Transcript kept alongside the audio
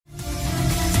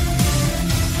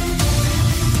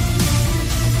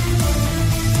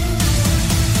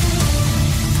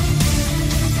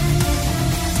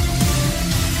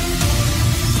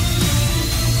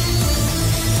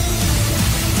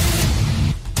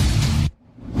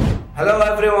Hello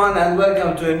everyone and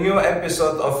welcome to a new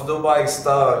episode of Dubai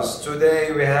Stars.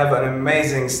 Today we have an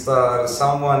amazing star,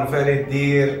 someone very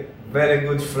dear, very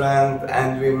good friend,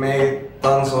 and we made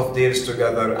tons of deals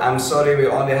together. I'm sorry we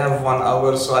only have 1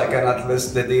 hour so I cannot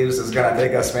list the deals. It's gonna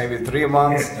take us maybe 3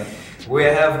 months. We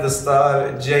have the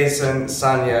star Jason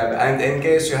Sanyal, and in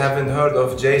case you haven't heard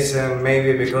of Jason,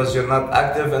 maybe because you're not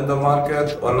active in the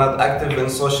market or not active in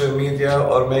social media,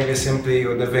 or maybe simply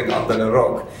you're living under a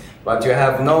rock. But you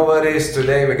have no worries,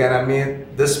 today we're gonna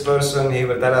meet this person. He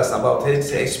will tell us about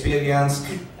his experience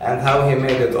and how he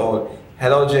made it all.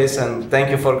 Hello Jason, thank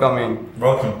you for coming.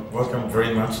 Welcome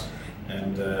very much.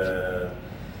 And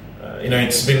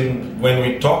it's been, when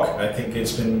we talk, I think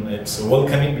it's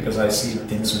welcoming because I see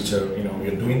things which are,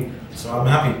 we're doing. So I'm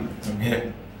happy, I'm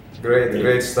here.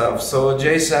 Great stuff. So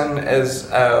Jason is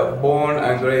born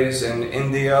and raised in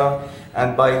India,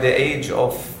 and by the age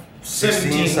of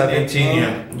 16,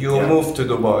 17, you moved to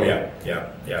Dubai. Yeah.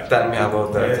 Tell me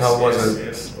about that. How was it?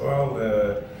 Yes. Well,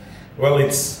 I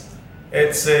always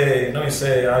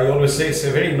say it's a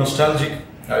very nostalgic.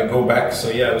 I go back. So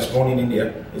I was born in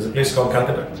India. There's a place called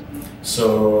Calcutta.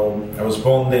 So I was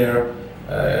born there.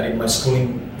 I did my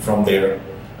schooling from there.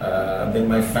 Then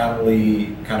my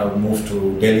family kind of moved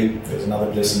to Delhi. There's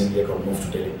another place in India called Move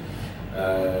to Delhi.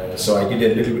 So I did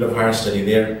a little bit of higher study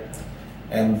there.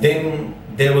 And then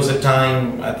there was a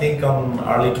time, I think on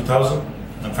early 2000,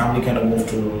 my family kind of moved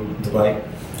to Dubai.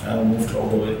 Moved all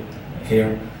the way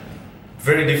here.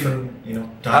 Very different,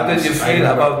 times. How did you feel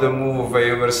about the move?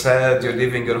 You were sad, you're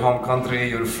leaving your home country,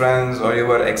 your friends, or you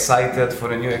were excited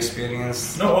for a new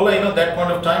experience? No, all I know, that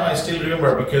point of time I still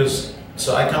remember because,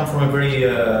 so I come from a very,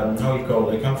 I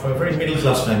come from a very middle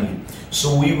class family.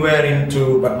 So we were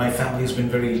but my family has been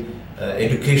very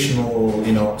educational,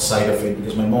 side of it,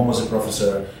 because my mom was a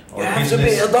professor. You have to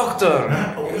be a doctor.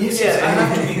 Yes, I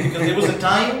have to be, because there was a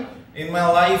time in my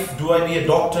life, do I be a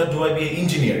doctor, do I be an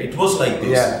engineer? It was like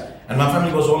this. Yeah. And my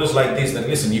family was always like this, that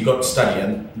listen, you got to study.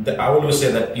 And I always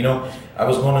say that, I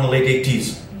was born in the late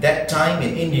 80s. That time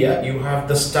in India, you have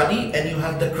the study and you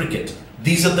have the cricket.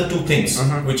 These are the two things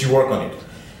which you work on it.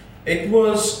 It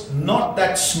was not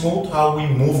that smooth how we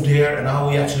moved here and how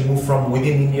we actually moved from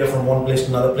within India from one place to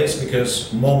another place, because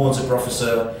mom was a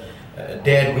professor,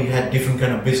 dad, we had different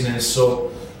kind of business. So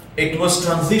it was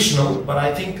transitional, but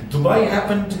I think Dubai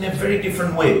happened in a very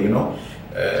different way,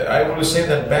 I always say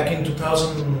that back in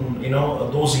 2000,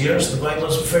 those years, Dubai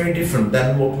was very different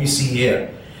than what we see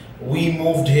here. We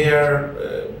moved here,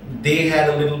 they had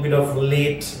a little bit of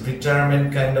late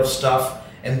retirement kind of stuff,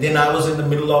 and then I was in the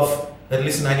middle of that,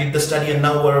 listen, I did the study and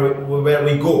now where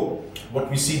we go. What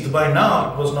we see Dubai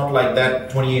now, it was not like that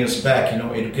 20 years back,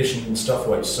 education and stuff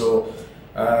wise. So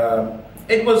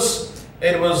it was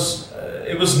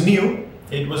new.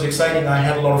 It was exciting. I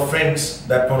had a lot of friends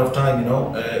that point of time,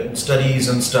 studies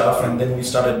and stuff, and then we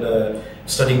started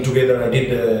studying together. I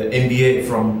did MBA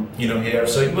from here,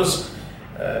 so it was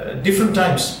different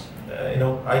times.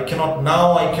 I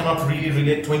cannot really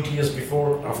relate 20 years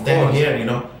before of then here.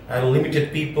 I had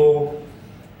limited people,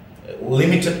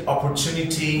 limited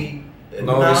opportunity,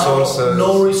 no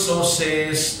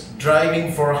resources.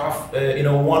 Driving for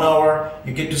 1 hour,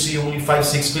 you get to see only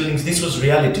 5-6 buildings. This was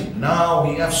reality. Now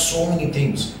we have so many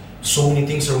things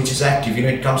which is active.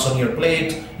 It comes on your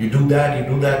plate. You do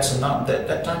that. So now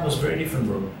that time was very different,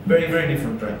 bro. Very, very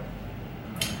different, right?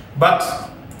 But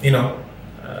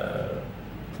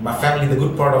my family, the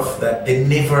good part of that, they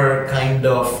never kind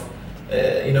of.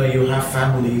 You have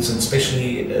families, and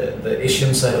especially the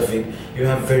Asian side of it, you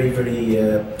have very, very,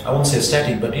 I won't say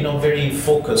static, but very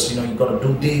focused. You got to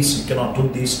do this, you cannot do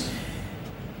this.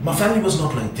 My family was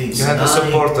not like this. You had the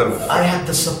support. I had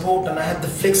the support and I had the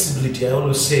flexibility. I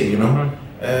always say,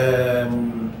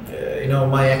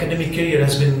 my academic career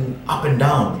has been up and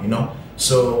down.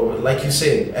 So, like you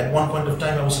said, at one point of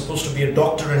time, I was supposed to be a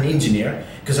doctor and engineer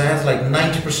because I had like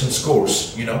 90%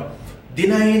 scores.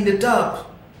 Then I ended up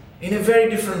in a very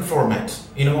different format,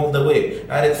 all the way.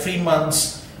 I had 3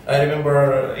 months, I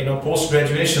remember,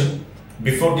 post-graduation,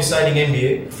 before deciding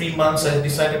MBA, 3 months I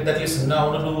decided that, listen, now I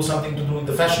want to do something to do with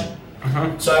the fashion.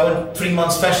 So I went 3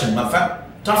 months fashion.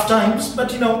 Tough times, but,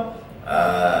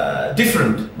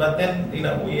 different. But then,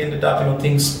 we ended up,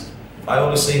 things, I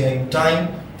always say in time,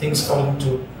 things fall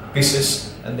into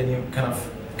pieces, and then you kind of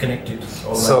connected.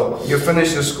 So you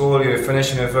finished your school, you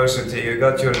finished university, you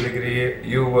got your degree,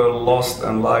 you were lost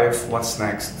in life. What's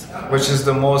next? Which is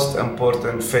the most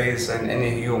important phase in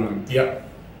any human? Yeah.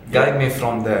 Guide me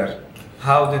from there.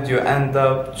 How did you end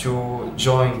up to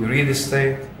join real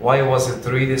estate? Why was it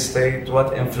real estate?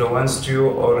 What influenced you,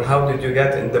 or how did you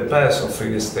get in the path of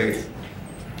real estate?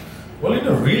 Well,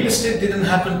 real estate didn't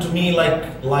happen to me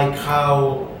like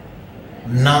how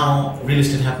now real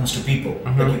estate happens to people.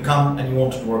 Like you come and you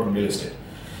want to work in real estate.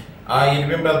 I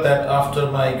remember that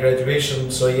after my graduation,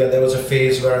 so yeah, there was a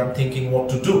phase where I'm thinking what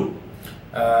to do.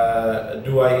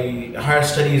 Higher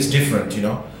study is different,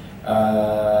 do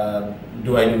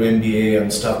I do MBA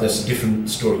and stuff? That's a different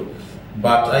story.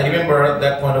 But I remember at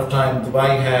that point of time,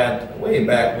 Dubai had, way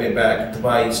back,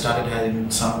 Dubai started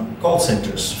having some call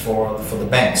centers for the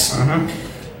banks.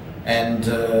 And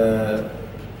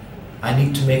I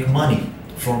need to make money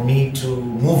for me to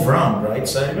move around, right?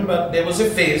 So I remember there was a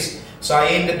phase, so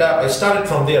I started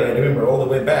from there, I remember all the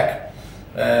way back,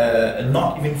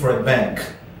 not even for a bank.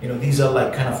 These are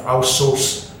like kind of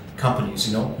outsourced companies,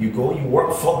 you go, you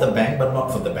work for the bank, but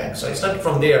not for the bank. So I started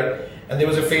from there, and there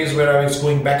was a phase where I was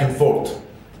going back and forth.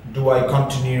 Do I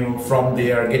continue from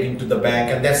there, getting to the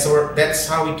bank? And that's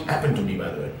how it happened to me, by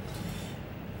the way.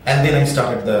 And then I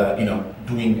started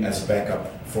doing as a backup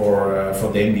for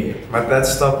the MBA. But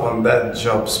let's stop on that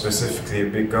job specifically,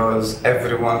 because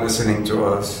everyone listening to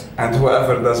us, and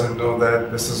whoever doesn't know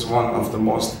that, this is one of the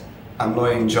most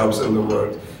annoying jobs in the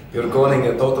world. You're calling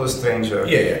a total stranger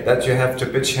that you have to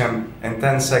pitch him in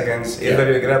 10 seconds. Either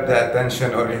you grab the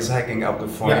attention or he's hanging up the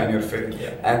phone in your face.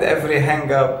 And every hang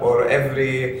up or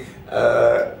every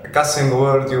cussing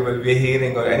word you will be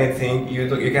hearing or anything, you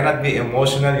cannot be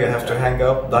emotional. You have to hang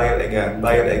up, dial again,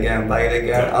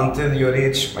 until you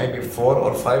reach maybe 4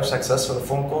 or 5 successful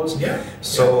phone calls.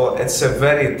 So it's a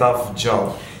very tough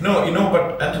job. No,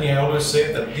 but Anthony, I always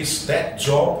say that that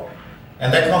job,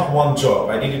 and that's not one job.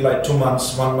 I did it like 2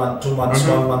 months, 1 month, 2 months,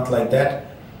 1 month, like that.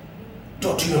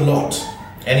 Taught you a lot.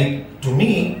 And to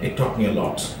me, it taught me a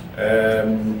lot.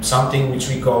 Something which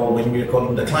we call, when we're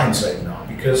calling the clients right now.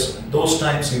 Because those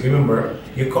times, you remember,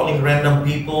 you're calling random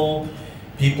people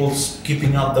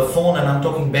keeping up the phone, and I'm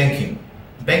talking banking.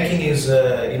 Banking is,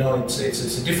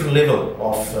 it's a different level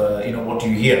of, what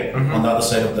you hear on the other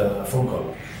side of the phone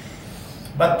call.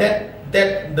 But that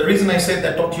the reason I said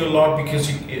that taught you a lot, because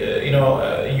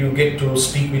you get to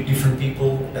speak with different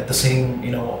people at the same,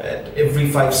 at every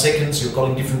 5 seconds you're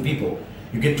calling different people.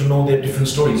 You get to know their different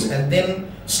stories, and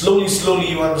then slowly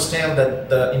you understand that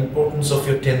the importance of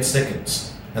your 10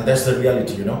 seconds, and that's the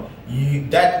reality.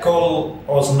 That call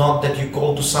was not that you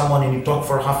call to someone and you talk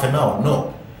for half an hour.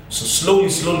 No. So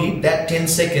slowly, that 10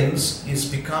 seconds is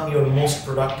become your most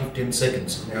productive 10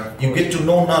 seconds. You get to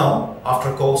know now,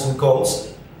 after calls and calls,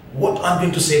 what I'm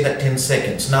going to say that 10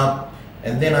 seconds. Now,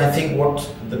 and then I think what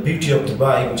the beauty of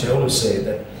Dubai, which I always say,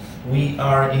 that we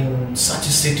are in such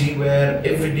a city where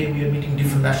every day we are meeting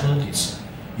different nationalities,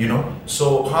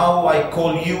 So how I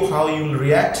call you, how you'll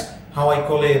react, how I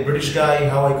call a British guy,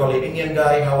 how I call an Indian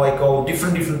guy, how I call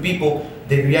different people,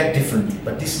 they react differently.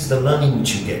 But this is the learning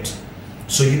which you get.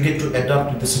 So you get to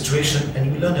adapt to the situation,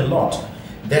 and you learn a lot.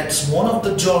 That's one of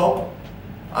the job.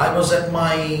 I was at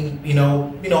my,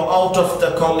 out of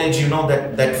the college,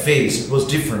 that phase, it was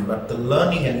different, but the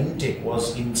learning and intake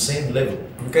was insane level.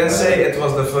 You can say it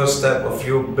was the first step of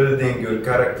you building your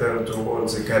character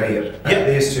towards a career. At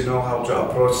least you know how to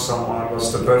approach someone,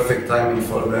 what's the perfect timing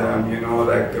for them,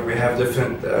 like we have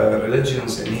different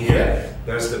religions in here.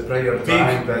 There's the prayer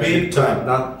time that you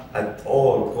not at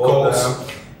all call them.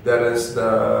 There is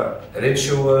the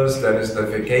rituals, there is the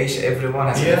vacation. Everyone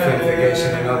has a different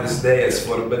vacation. This day is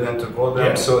forbidden to call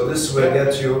them. So this will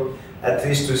get you at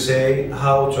least to say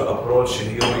how to approach a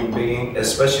human being,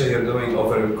 especially you're doing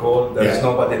over a call. There is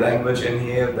no body language in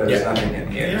here. There is nothing in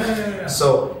here.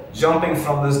 So jumping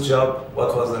from this job,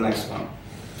 what was the next one?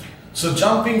 So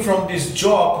jumping from this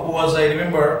job was, I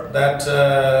remember that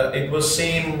it was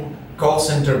same call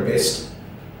center based.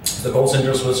 The call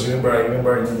centers was, I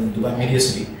remember in Dubai Media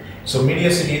City. So Media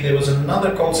City, there was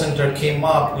another call center came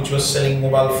up which was selling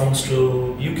mobile phones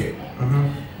to UK.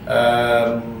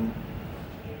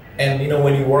 And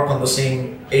when you work on the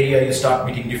same area, you start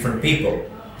meeting different people.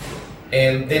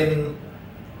 And then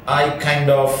I kind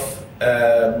of,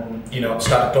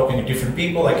 started talking to different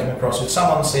people. I came across with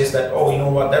someone says that, oh, you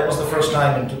know what, that was the first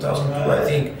time in 2002, I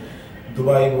think,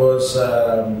 Dubai was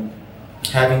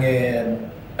having a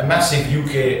massive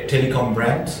UK telecom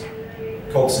brand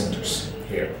call centers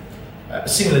here.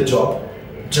 Similar job,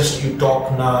 just you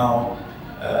talk now,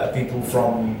 people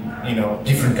from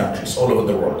different countries all over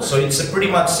the world. So it's a pretty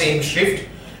much same shift,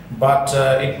 but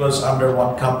it was under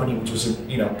one company, which was a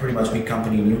pretty much big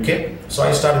company in UK. So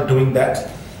I started doing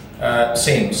that.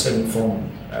 Same selling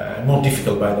phone, more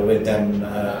difficult by the way than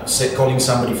calling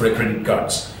somebody for a credit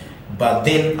cards. But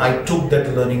then I took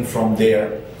that learning from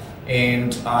there.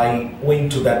 And I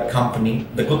went to that company.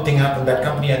 The good thing happened, that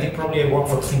company, I think probably I worked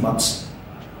for 3 months.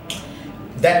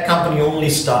 that company only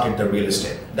started the real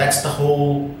estate. That's the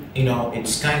whole,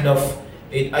 it's kind of,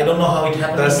 I don't know how it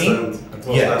happened to me. It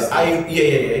was destined.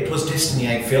 It was destiny,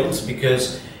 I felt,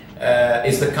 because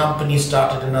is the company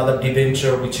started another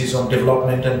debenture which is on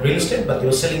development and real estate, but they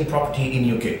were selling property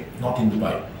in UK, not in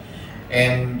Dubai.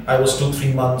 And I was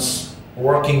 2-3 months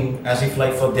working as if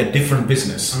like for their different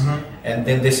business. And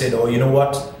then they said, oh, you know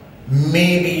what?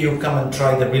 Maybe you come and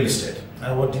try the real estate.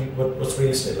 What's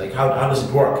real estate? Like how does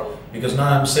it work? Because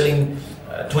now I'm selling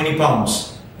 20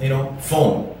 pounds,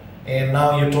 phone. And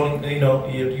now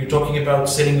you're talking about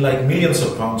selling like millions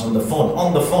of pounds on the phone.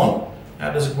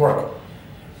 How does it work?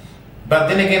 But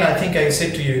then again, I think I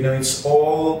said to you, it's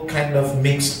all kind of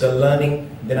mixed, the learning.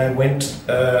 Then I went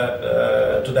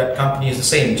to that company, is the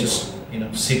same, just,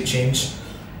 SIP change.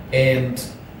 And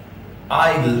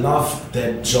I loved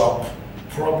that job,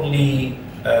 probably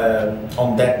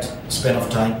on that span of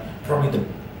time, probably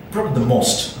the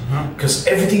most. Because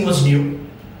everything was new,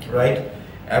 right?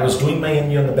 I was doing my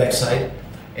MBA on the backside,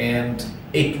 and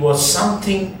it was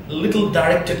something little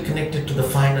directed, connected to the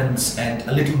finance and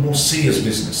a little more serious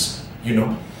business.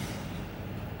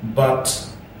 But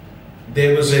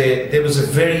there was a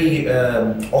very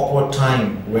awkward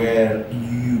time where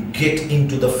you get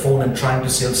into the phone and trying to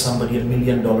sell somebody $1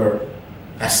 million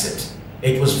asset.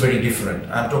 It was very different.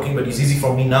 I'm talking about, it's easy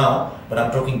for me now, but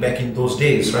I'm talking back in those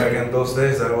days, right? Back in those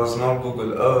days, there was no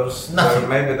Google Earth. Nothing.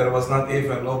 Maybe there was not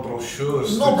even no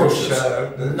brochures. No brochures.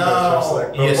 No. Just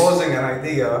like proposing an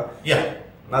idea. Yeah.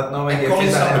 Not knowing if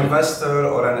he's an investor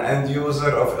or an end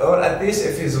user or at least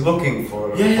if he's looking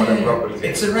for a property.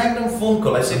 It's a random phone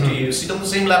call. I said to you, sit on the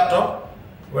same laptop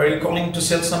where you're calling to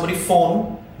sell somebody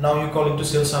phone. Now you're calling to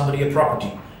sell somebody a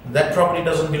property. That property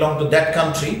doesn't belong to that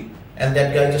country, and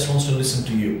that guy just wants to listen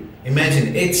to you.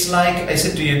 Imagine, it's like, I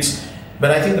said to you,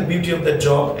 but I think the beauty of that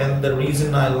job and the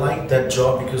reason I liked that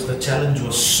job, because the challenge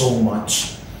was so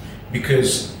much.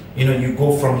 Because, you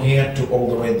go from here to all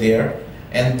the way there,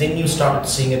 and then you started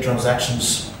seeing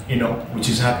transactions, which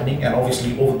is happening, and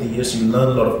obviously over the years you learn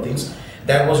a lot of things.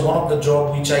 That was one of the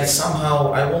jobs which I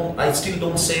still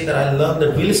don't say that I learned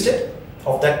the real estate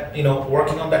of that,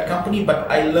 working on that company, but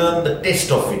I learned the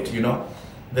taste of it,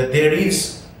 that there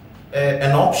is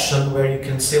an option where you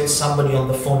can sell somebody on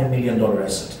the phone $1 million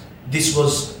asset. This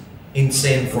was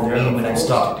insane for me when I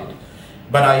started it,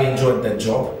 but I enjoyed that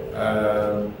job,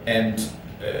 and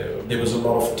there was a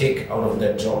lot of take out of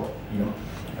that job,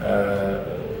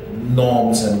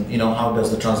 norms and how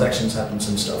does the transactions happens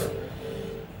and stuff.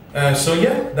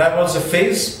 That was a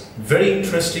phase, very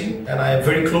interesting, and I am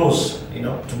very close,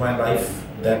 to my life,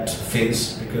 that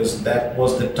phase, because that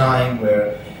was the time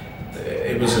where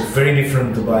it was a very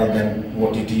different Dubai than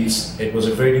what it is. It was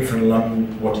a very different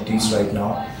London what it is right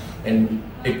now, and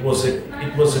it was a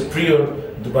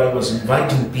period Dubai was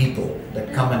inviting people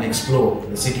that come and explore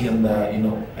the city and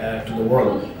to the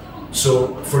world.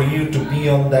 So for you to be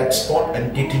on that spot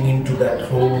and getting into that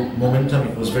whole momentum,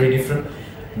 it was very different.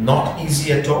 Not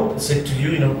easy at all. I said to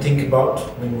you, think about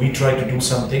when we tried to do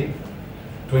something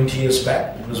 20 years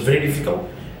back. It was very difficult,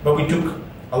 but we took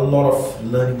a lot of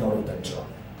learning out of that job.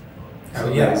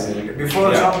 So,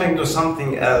 Before jumping to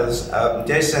something else,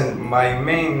 Jason, my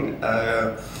main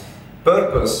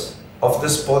purpose of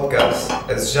this podcast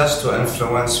is just to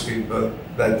influence people,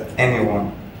 that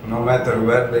anyone, no matter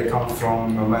where they come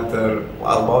from, no matter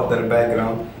about their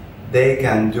background, they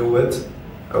can do it,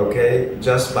 okay,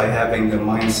 just by having the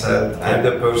mindset and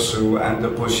the pursuit and the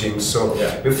pushing. So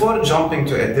before jumping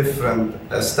to a different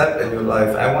step in your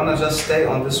life, I want to just stay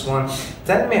on this one.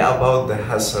 Tell me about the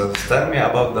hassles, tell me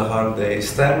about the hard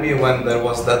days, tell me when there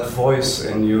was that voice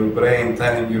in your brain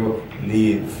telling you,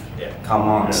 leave. Come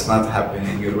on, it's not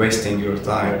happening, you're wasting your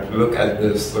time, look at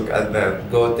this, look at that,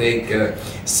 go take a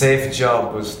safe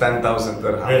job with 10,000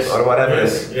 dirhams or whatever.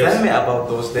 Tell me about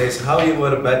those days, how you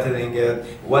were battling it,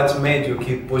 what made you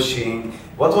keep pushing,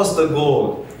 what was the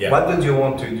goal, what did you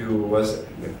want to do,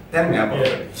 tell me about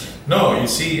it. No, you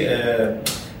see,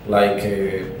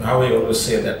 how we always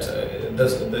say that,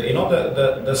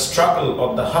 the struggle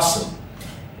or the hustle,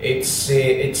 it's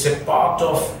a part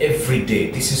of every day.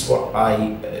 This is what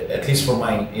I, at least for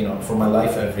my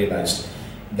life, I've realized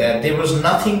that there was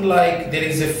nothing like there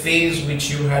is a phase which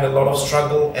you had a lot of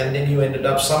struggle and then you ended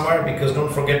up somewhere, because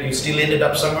don't forget you still ended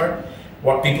up somewhere.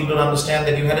 What people don't understand,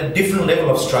 that you had a different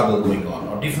level of struggle going on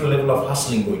or different level of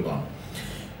hustling going on.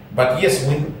 But yes,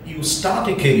 when you start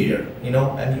a career, and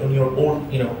on your own,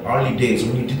 early days,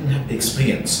 when you didn't have the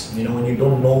experience, when you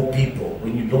don't know people,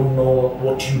 when you don't know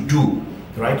what you do,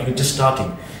 right? You're just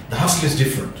starting. The hustle is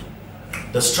different.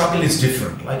 The struggle is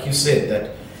different. Like you said,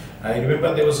 that I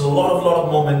remember there was a lot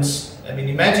of moments I mean,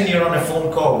 imagine you're on a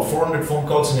phone call, 400 phone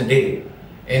calls in a day,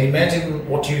 and imagine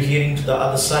what you're hearing to the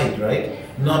other side, right?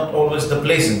 Not always the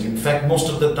pleasant. In fact, most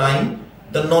of the time,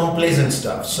 the non-pleasant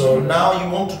stuff. So now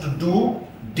you wanted to do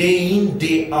day in,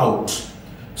 day out.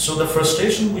 So the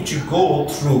frustration which you go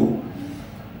through,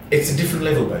 it's a different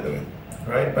level, by the way,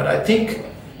 right? But I think,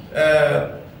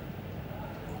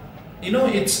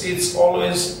 it's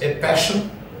always a passion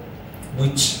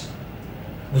which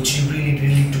you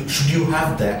really do. Should you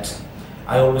have that?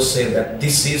 I always say that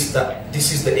this is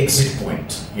the exit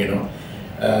point,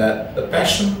 the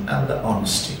passion and the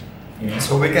honesty.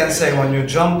 So we can say when you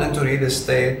jumped into real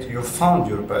estate, you found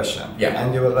your passion. Yeah.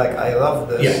 And you were like, I love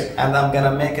this, Yeah. and I'm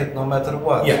gonna make it no matter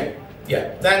what. Yeah.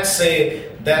 That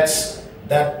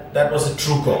was a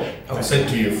true call. Okay. I said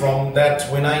to you, from that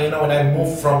when I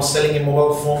moved from selling a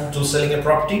mobile phone to selling a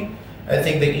property, I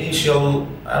think the initial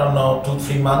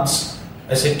 2-3 months,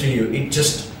 I said to you, it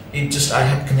just I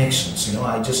had connections.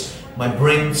 My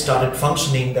brain started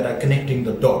functioning that I connecting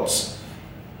the dots,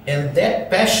 and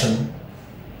that passion,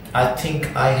 I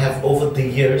think I have over the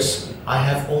years, I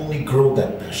have only grown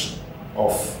that passion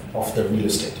of the real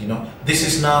estate. This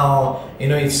is now,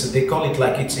 they call it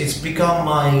like it's become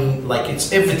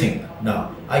it's everything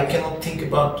now. I cannot think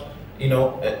about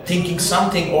thinking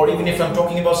something, or even if I'm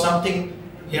talking about something,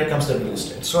 here comes the real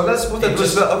estate. So let's put it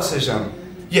with the oxygen.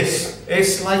 Yes,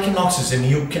 it's like an oxygen.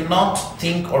 You cannot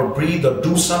think or breathe or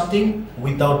do something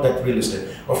without that real estate.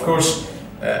 Of course,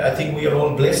 I think we are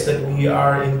all blessed that we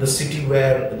are in the city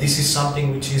where this is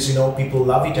something which is, people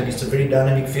love it, and it's a very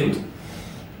dynamic field.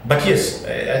 But yes,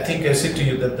 I think I said to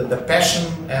you that the passion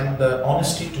and the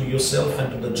honesty to yourself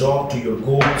and to the job, to your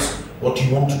goals, what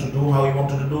you wanted to do, how you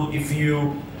wanted to do, if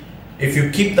you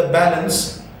keep the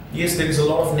balance, yes, there is a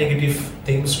lot of negative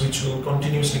things which will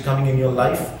continuously coming in your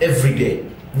life every day,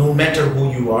 no matter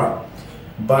who you are.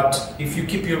 But if you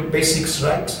keep your basics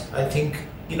right, I think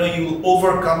you will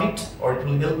overcome it, or it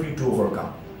will help you to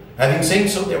overcome. Having said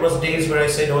so, there was days where I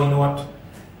said, oh, you know what,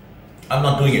 I'm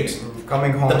not doing it.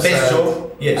 Coming home, the best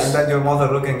job, yes. And then your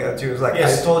mother looking at you is like,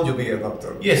 Yes. I told you be a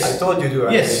doctor. Yes. I told you do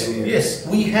everything you need. Yes.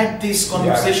 We had this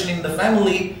conversation in the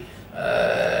family,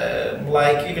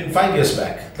 like even 5 years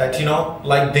back, that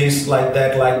like this, like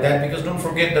that, because don't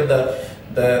forget that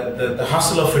the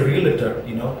hustle of a realtor,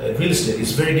 real estate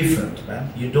is very different,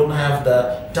 man. You don't have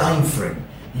the time frame.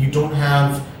 You don't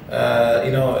have,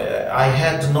 I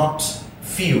had not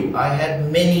few. I had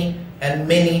many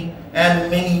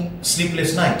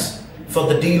sleepless nights for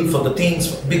the deal, for the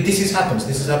things. This happens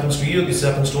to you, this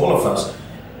happens to all of us.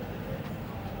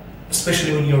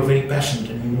 Especially when you're very passionate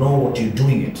and you know what you're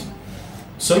doing it.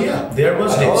 So yeah, there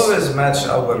was I this. always match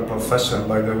our profession,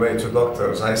 by the way, to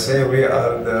doctors. I say we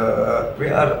are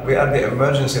the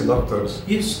emergency doctors.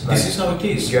 Yes, Like, this is how it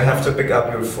is. You have to pick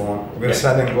up your phone. We're Yeah.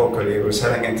 selling locally, we're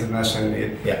selling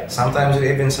internationally. Yeah. Sometimes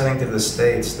we're even selling to the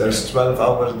States. There's 12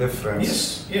 hours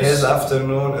difference. Yes. His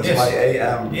afternoon is Yes. my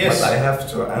AM, Yes. but I have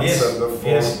to answer Yes. the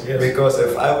phone Yes. because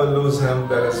if I will lose him,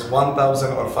 there is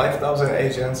 1,000 or 5,000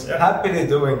 agents Yeah. happily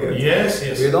doing it. Yes.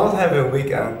 We don't have a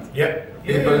weekend. Yeah.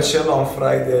 People chill on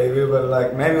Friday. We were like,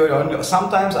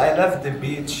 sometimes I left the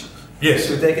beach Yes.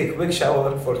 to take a quick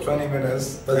shower for 20 minutes,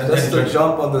 but And just then to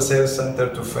jump on the sales center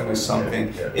to finish something.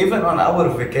 Yeah. Even on our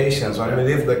vacations, when we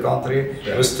leave the country,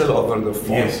 Yeah. we're still over the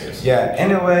phone. Yes. Yeah.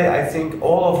 Anyway, I think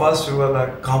all of us, we were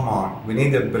like, come on, we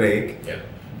need a break. Yeah.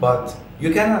 But you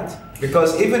cannot,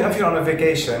 because even if you're on a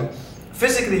vacation,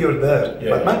 physically you're there,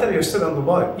 Yeah. but mentally you're still on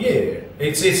Dubai. Yeah.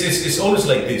 It's always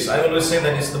like this. I always say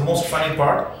that it's the most funny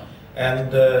part. And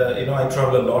I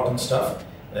travel a lot and stuff,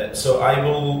 so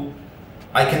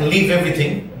I can leave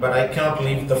everything, but I cannot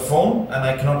leave the phone and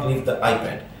I cannot leave the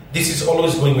iPad. This is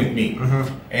always going with me,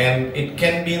 and it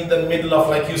can be in the middle of,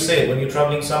 like you said, when you're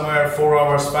traveling somewhere 4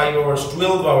 hours, 5 hours,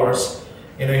 12 hours.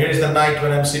 Here is the night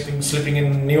when I'm sleeping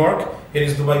in New York. Here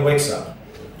is Dubai wakes up,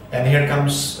 and here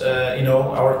comes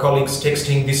our colleagues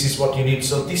texting. This is what you need.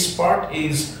 So this part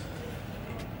is.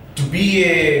 To be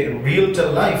a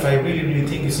realtor life, I really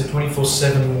think it's a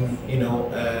 24/7.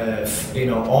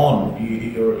 On.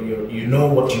 You know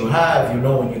what you have. You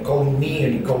know when you're calling me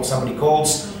and you call somebody calls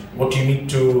what you need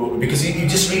to, because you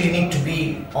just really need to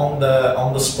be on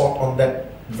the spot on that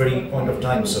very point of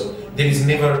time. So there is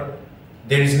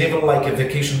never like a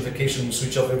vacation. You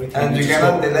switch off everything. And you just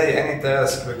cannot go. delay any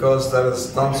task because there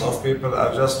is tons of people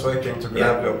are just waiting to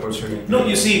grab the opportunity. No,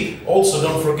 you see, also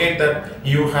don't forget that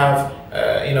you have,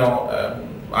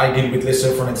 I deal with, let's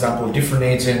say for an example, different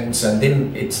agents, and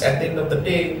then it's at the end of the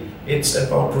day, it's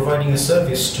about providing a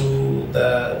service to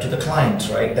the client,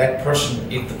 right? That person,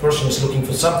 if the person is looking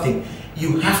for something,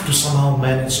 you have to somehow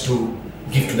manage to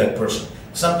give to that person.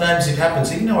 sometimes it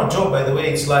happens. Even our job, by the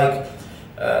way, it's like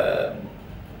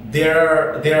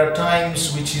there are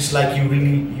times which is like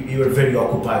you are very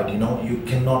occupied. You know, you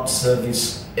cannot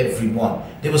service everyone.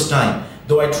 There was time,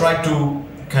 though I tried to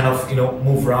kind of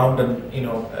move around and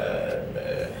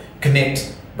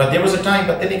connect. But there was a time,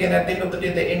 but then again, at the end of the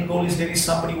day, the end goal is there is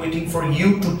somebody waiting for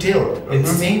you to tell.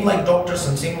 It's same like doctors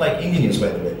and same like engineers, by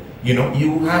the way. You know,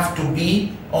 you have to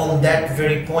be on that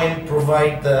very point,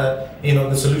 provide the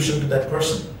solution to that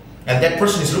person. And that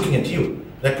person is looking at you.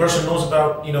 That person knows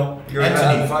about, You're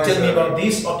Anthony, advisor. tell me about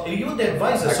this, or you're the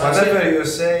advisor. Like So I whatever say, you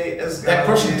say is that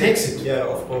person takes it. Yeah,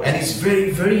 of course. and it's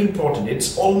very, very important.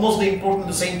 It's almost important at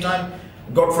the same time.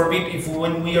 God forbid if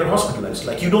when we are hospitalized,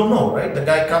 like you don't know, right? The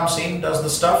guy comes in, does the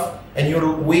stuff, and you're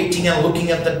waiting and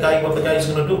looking at that guy, what the guy is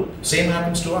going to do. Same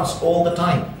happens to us all the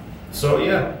time. So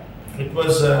yeah, it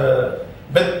was.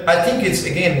 But I think it's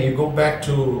again, you go back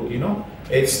to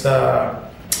it's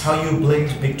the how you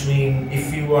blend between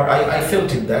if you are. I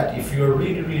felt it that if you are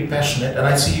really, really passionate, and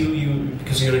I see you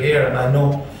because you're here, and I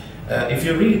know if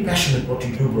you're really passionate what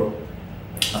you do, bro.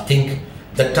 I think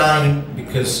the time,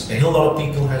 because a whole lot of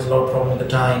people has a lot of problem with the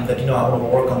time that I want to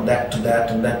work on that to that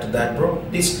and that to that, bro.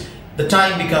 The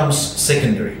time becomes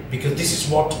secondary because this is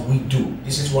what we do.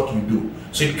 This is what you do.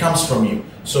 So it comes from you.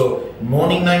 So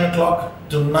morning 9 o'clock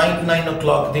to night 9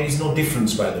 o'clock, there is no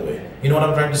difference, by the way. You know what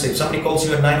I'm trying to say? If somebody calls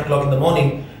you at 9 o'clock in the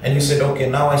morning and you said, okay,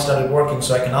 now I started working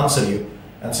so I can answer you,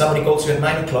 and somebody calls you at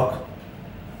 9 o'clock,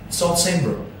 it's all same,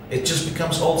 bro. It just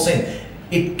becomes all same.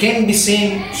 It can be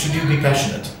same should you be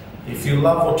passionate. If you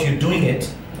love what you're doing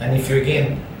it, and if you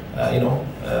again,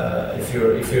 if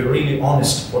you're really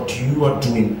honest what you are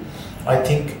doing, I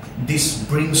think this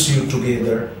brings you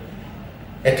together.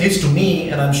 At least to me,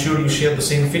 and I'm sure you share the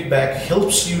same feedback,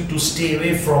 helps you to stay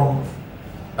away from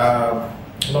a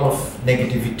lot of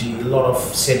negativity, a lot of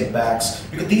setbacks,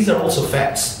 because these are also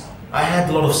facts. I had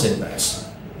a lot of setbacks,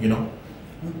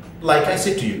 Like I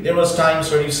said to you, there was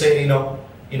times where you say,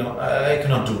 I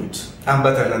cannot do it. I'm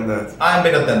better than that. I'm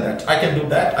better than that. I can do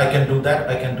that. I can do that.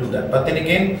 I can do that. But then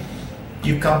again,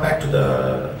 you come back to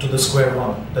the square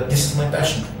one. That this is my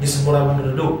passion. This is what I wanted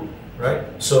to do, right?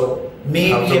 So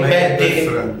maybe a bad day,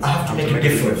 I have to make it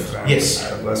different. Yes.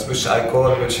 Which I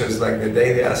call, which is like the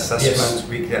daily assessment,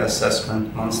 weekly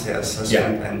assessment, monthly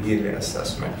assessment, and yearly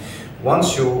assessment.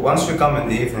 Once you come in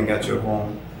the evening at your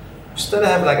home, you still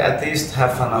have like at least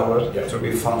half an hour to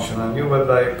be functional. You were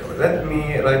like, let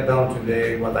me write down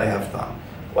today what I have done.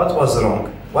 What was wrong?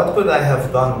 What could I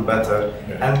have done better?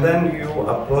 And then you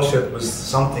approach it with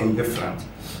something different.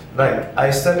 Like,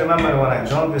 I still remember when I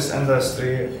joined this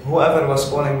industry, whoever was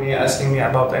calling me, asking me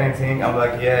about anything, I'm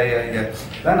like, yeah.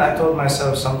 Then I told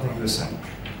myself something, listen,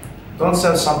 don't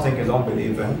sell something you don't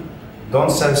believe in.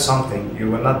 Don't sell something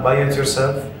you will not buy it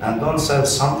yourself, and don't sell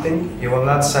something you will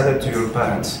not sell it to your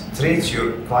parents. Treat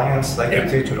your clients like you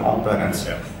treat your own parents.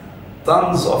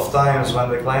 Tons of times when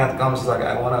the client comes like,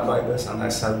 I want to buy this, and I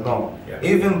said no.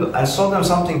 Even I sold them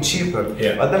something cheaper,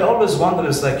 but they always wonder,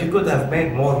 it's like, you could have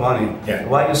made more money.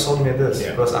 Why you sold me this?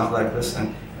 Because I'm like,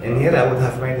 listen, in here I would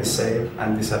have made a sale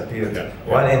and disappeared.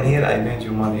 While in here I made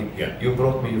you money. You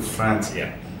brought me your friends.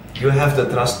 You have the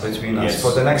trust between us.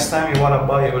 For the next time you want to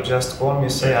buy, you just call me,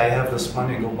 say, I have this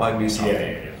money, go buy me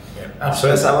something.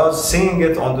 So it's about seeing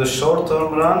it on the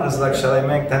short-term run. It's like, shall I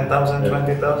make 10,000,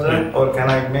 20,000, or can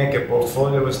I make a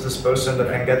portfolio with this person that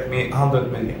can get me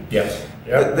 100 million?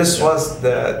 This was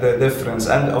the difference,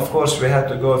 and of course we had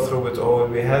to go through it all.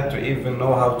 We had to even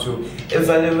know how to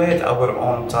evaluate our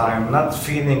own time, not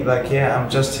feeling like, I'm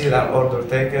just here, an order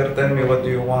taker. Tell me, what do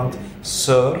you want,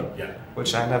 sir?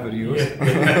 Which I never use.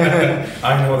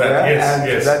 I know that.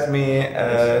 Yes.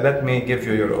 Let me give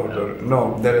you your order.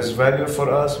 No, there is value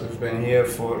for us. We've been here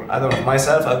for, I don't know,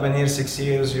 myself, I've been here 6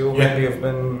 years. You maybe have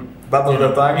been double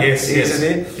the time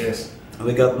easily. Yes.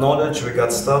 We got knowledge, we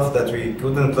got stuff that we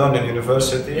couldn't learn in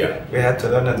university. We had to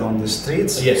learn it on the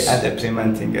streets and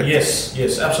implementing it.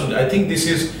 Yes, absolutely. I think this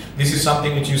is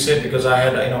something which you said, because I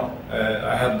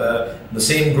had the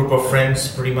same group of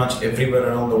friends pretty much everywhere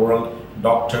around the world,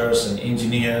 doctors and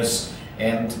engineers,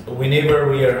 and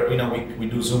whenever we are, we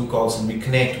do Zoom calls and we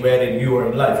connect where you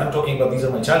are in life. I'm talking about, these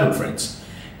are my childhood friends.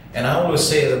 And I always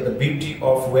say that the beauty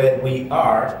of where we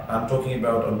are, I'm talking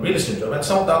about on real estate job, and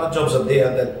some of the other jobs are there,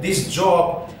 that this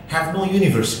job have no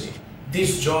university.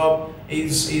 This job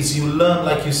is you learn,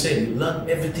 like you said, you learn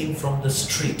everything from the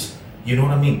street. You know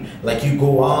what I mean? Like, you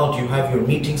go out, you have your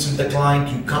meetings with the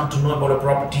client, you come to know about a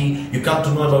property, you come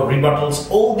to know about rebuttals,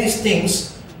 all these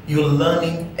things you're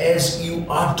learning as you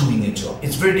are doing a job.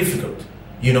 It's very difficult,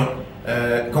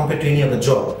 compared to any other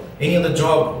job. Any other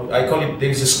job, I call it, there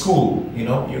is a school, you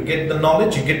know, you get the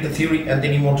knowledge, you get the theory, and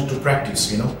then you want to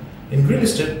practice, you know. In real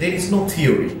estate, there is no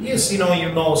theory. Yes, you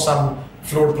know some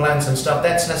floor plans and stuff.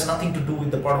 That has nothing to do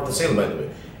with the part of the sale, by the way.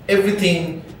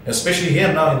 Everything, especially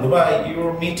here now in Dubai,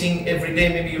 you're meeting every day,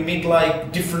 maybe you meet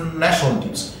like different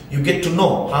nationalities. You get to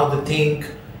know how they think,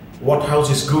 what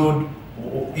house is good,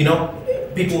 you know.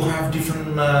 People have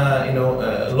different,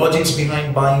 logics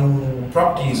behind buying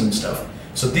properties and stuff.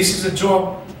 So this is a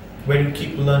job where you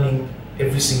keep learning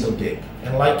every single day.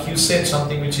 And like you said,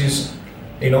 something which is,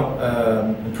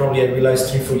 probably I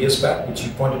realized 3-4 years back, which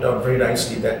you pointed out very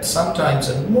nicely, that sometimes,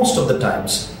 and most of the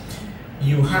times,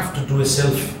 you have to do a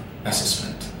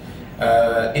self-assessment.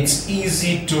 It's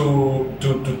easy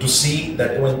to see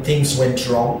that when things went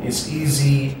wrong. It's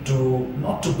easy to,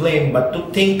 not to blame, but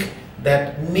to think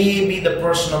that maybe the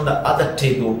person on the other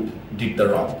table did the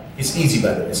wrong. It's easy,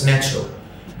 by the way, it's natural.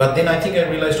 But then I think I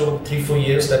realized over 3-4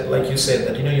 years that, like you said,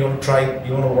 that you want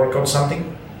to work out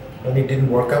something, and it didn't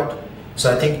work out.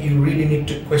 So I think you really need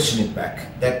to question it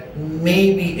back. That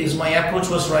maybe my approach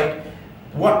was right.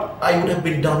 What I would have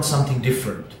been done something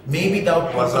different. Maybe the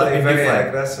output was would have I been very different.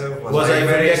 aggressive? Was I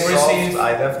very aggressive? Soft?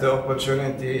 I left the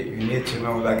opportunity. You need to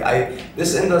know,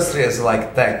 this industry is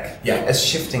like tech. Yeah. It's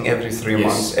shifting every 3 Yes,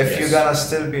 months. If yes. you're gonna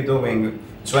still be doing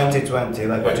 2020,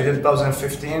 like what you did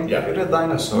 2015, Yeah. you're a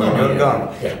dinosaur. No, you're yeah,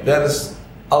 gone. yeah. There's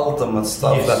ultimate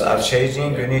stuff Yes, that are yes.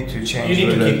 changing. You need to change. You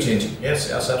need to with keep it. changing. Yes,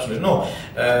 absolutely. No,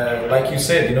 like you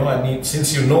said,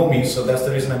 since you know me, so that's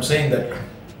the reason I'm saying that.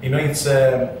 It's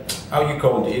how you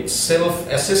call it. It's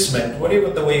self-assessment, whatever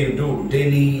the way you do,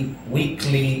 daily,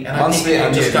 weekly, and Monthly I think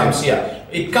and it just yearly. comes. Yeah,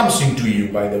 it comes into you.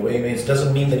 By the way, it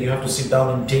doesn't mean that you have to sit down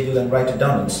on a table and write it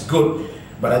down. It's good,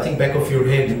 but I think back of your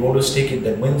head, you always take it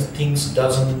that when things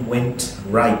doesn't went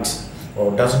right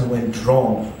or doesn't went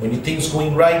wrong, when things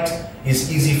going right,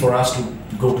 it's easy for us to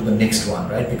go to the next one,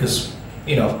 right? Because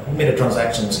we made a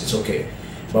transaction, it's okay.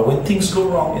 But when things go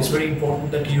wrong, it's very important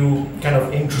that you kind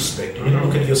of introspect.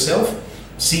 Look at yourself,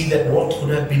 see that what could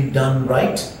have been done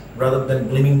right, rather than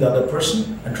blaming the other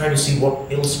person, and try to see what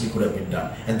else we could have been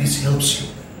done. And this helps you.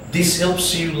 This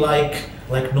helps you like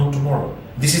no tomorrow.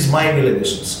 This is my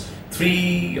realizations.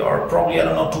 3 or probably,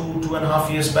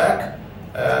 2.5 years back,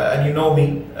 and you know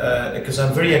me, because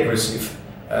I'm very aggressive.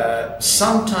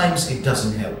 Sometimes it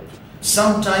doesn't help.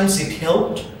 Sometimes it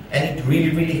helped, and it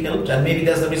really, really helped. And maybe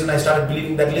that's the reason I started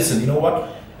believing that, listen, you know what?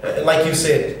 Like you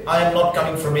said, I am not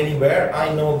coming from anywhere.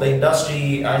 I know the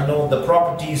industry, I know the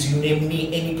properties. You name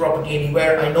me any property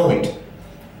anywhere, I know it.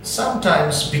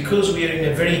 Sometimes, because we are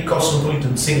in a very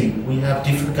cosmopolitan city, we have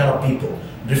different kind of people,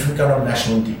 different kind of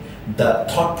nationality. The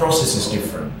thought process is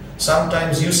different.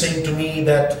 Sometimes you saying to me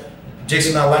that,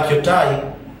 Jason, I like your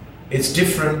tie, it's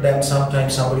different than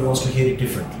sometimes somebody wants to hear it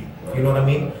differently. You know what I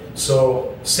mean?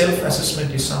 So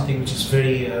self-assessment is something which is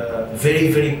very,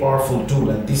 very, very powerful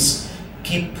tool, and this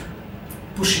keep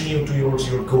pushing you towards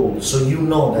your goal. So you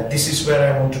know that this is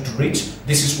where I wanted to reach.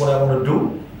 This is what I want to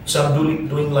do. So I'm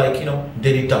doing like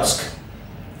daily task.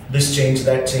 This change,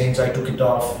 that change. I took it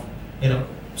off.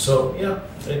 So yeah,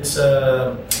 it's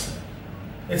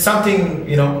something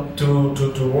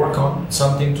to work on,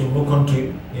 something to look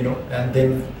onto, and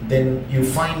then you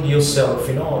find yourself.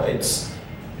 It's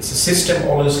a system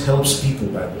always helps people,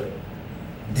 by the way.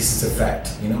 This is a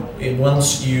fact, And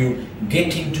once you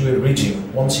get into a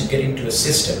regime, once you get into a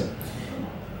system,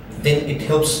 then it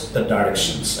helps the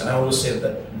directions. And I always say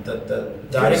that the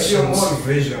directions. Gives you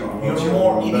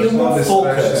more vision. You're more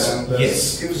focused.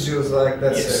 Yes. Gives you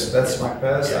that's Yes. it. That's my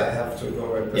past. Yeah. I have to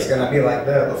go. It's Yeah. gonna be like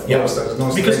that. Of course, there's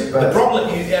no because straight the path. problem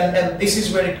is, and this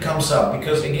is where it comes up.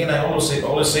 Because again, I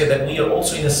always say that we are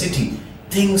also in a city.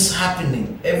 Things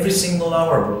happening every single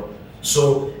hour, bro.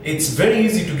 So it's very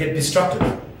easy to get distracted.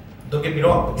 Don't get me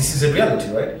wrong, but this is a reality,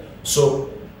 right? So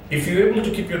if you're able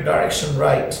to keep your direction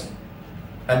right,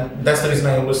 and that's the reason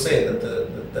I always say that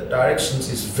the directions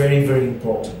is very, very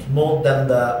important, more than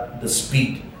the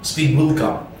speed. Speed will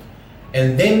come.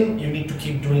 And then you need to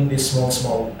keep doing this small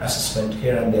assessment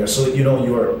here and there. So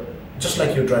you're just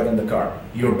like you're driving the car,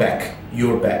 you're back.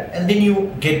 And then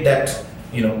you get that,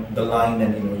 the line,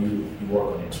 and you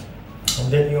work on it. And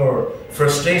then your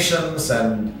frustrations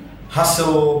and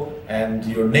hustle and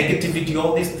your negativity,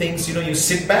 all these things, you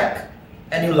sit back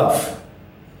and you laugh.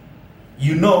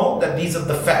 You know that these are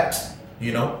the facts.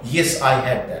 Yes, I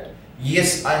had that.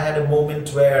 Yes, I had a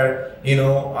moment where,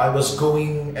 I was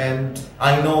going and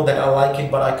I know that I like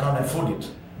it, but I can't afford it.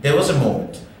 There was a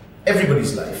moment.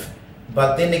 Everybody's life.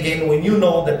 But then again, when you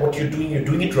know that what you're doing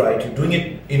it right, you're doing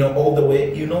it, all the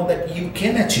way, you know that you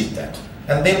can achieve that.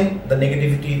 And then the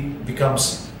negativity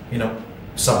becomes,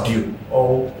 subdue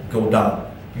or go down,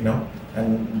 you know,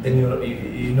 and then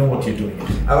you know what you're doing.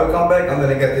 I will come back on the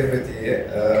negativity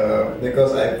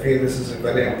because I feel this is a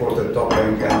very important topic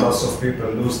and lots of people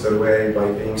lose their way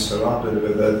by being surrounded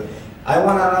with it. I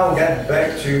want to now get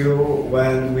back to you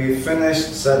when we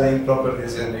finished selling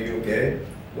properties in the UK.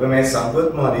 We made some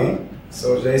good money.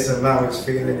 So Jason now is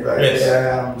feeling like, yes,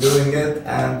 yeah, I'm doing it.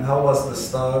 And how was the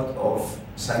start of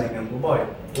selling in Dubai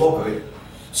locally?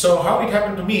 So how it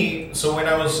happened to me? So when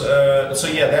I was,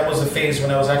 that was the phase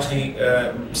when I was actually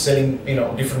selling,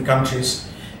 different countries.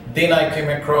 Then I came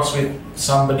across with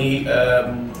somebody,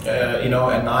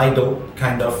 an idol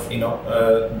kind of,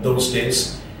 those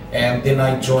days. And then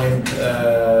I joined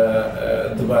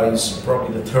Dubai's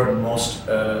probably the third most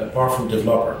powerful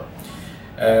developer.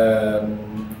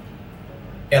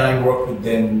 And I worked with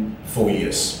them 4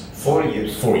 years. 4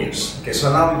 years? 4 years. Okay, so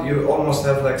now you almost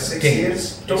have like 6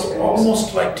 years?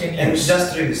 Almost like 10 years. And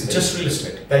just real estate? Just real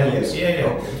estate. 10 years? Yeah.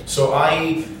 Okay. So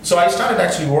I started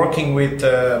actually working with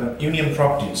Union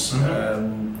Properties,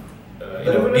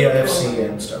 DIFC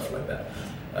and stuff like that.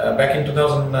 Back in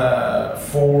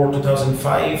 2004,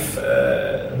 2005,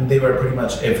 they were pretty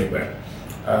much everywhere.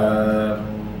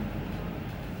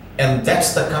 And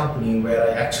that's the company where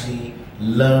I actually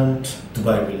learned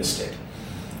Dubai real estate.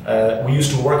 We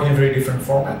used to work in a very different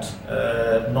format,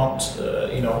 not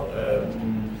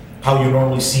how you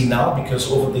normally see now,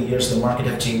 because over the years the market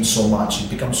have changed so much, it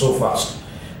becomes so fast.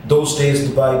 Those days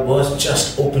Dubai was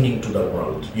just opening to the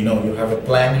world. You have a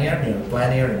plan here, you have a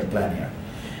plan here, and a plan here.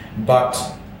 But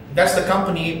that's the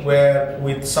company where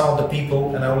with some of the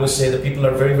people, and I always say the people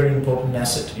are very, very important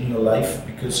asset in your life,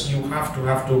 because you have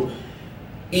to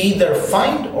either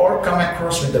find or come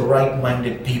across with the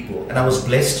right-minded people. And I was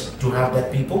blessed to have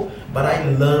that people, but I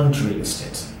learned real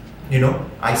estate.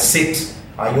 I sit,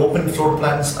 I open floor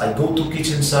plans, I go to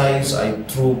kitchen size, I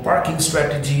throw parking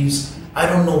strategies, I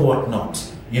don't know what not,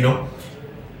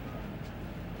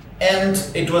 And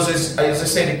it was, as I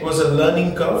said, it was a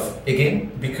learning curve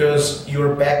again, because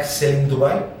you're back selling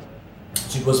Dubai.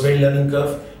 So it was very learning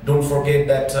curve. Don't forget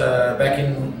that back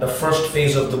in the first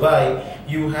phase of Dubai,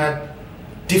 you had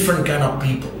different kind of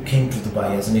people came to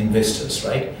Dubai as an investors,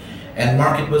 right? And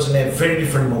market was in a very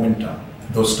different momentum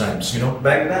those times,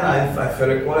 Back then, if I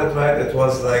recall it right, it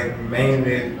was like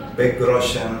mainly big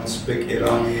Russians, big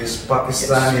Iranis,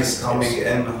 Pakistanis coming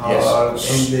in hard,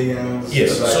 Indians.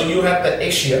 Yes, so you have the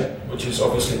Asia, which is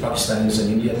obviously Pakistanis and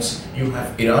Indians. You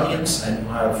have Iranians and you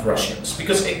have Russians.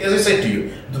 Because as I said to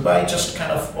you, Dubai just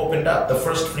kind of opened up the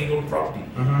first freehold property.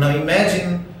 Mm-hmm. Now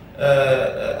imagine,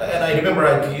 and I remember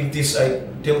I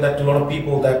tell that to a lot of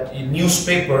people, that in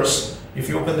newspapers, if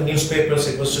you open the newspapers,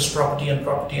 it was just property and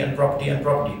property and property and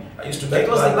property. I used to get That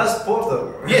was the best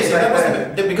portal. Yes, that was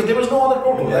because there was no other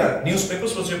portal. Yeah. Right?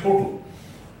 Newspapers was your portal.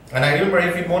 And I remember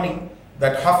every morning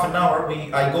that half an hour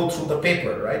I go through the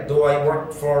paper, right? Though I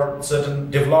worked for a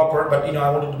certain developer, but I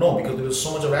wanted to know, because there was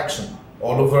so much of action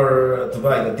all over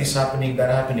Dubai, that this happening, that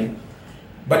happening.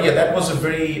 But yeah, that was a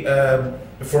very,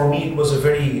 for me, it was a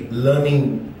very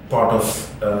learning part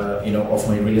of, of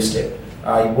my real estate.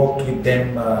 I worked with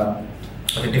them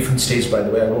at a different stage, by the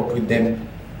way. I worked with them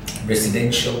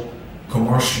residential,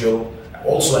 commercial.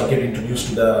 Also, I get introduced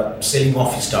to the selling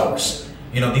office towers.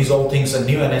 These all things are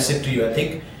new, and I said to you,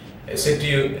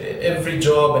 every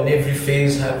job and every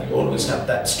phase you always have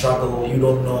that struggle. You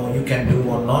don't know you can do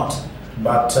or not.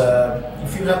 But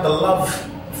if you have the love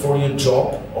for your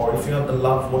job, or if you have the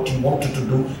love what you wanted to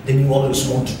do, then you always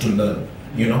wanted to learn.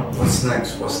 What's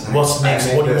next? What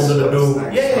you wanted to do?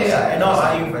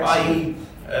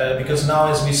 Because now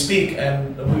as we speak,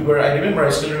 and I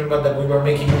still remember that we were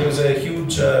making, there was a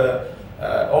huge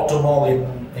auto mall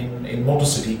in Motor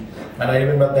City, and I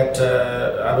remember that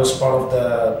I was part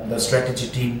of the strategy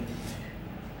team,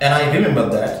 and I remember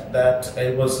that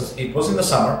it was in the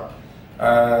summer.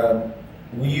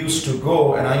 We used to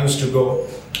go, and I used to go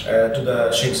to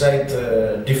the Sheikh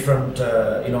Zayed different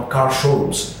car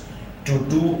showrooms to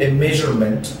do a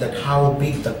measurement that how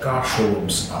big the car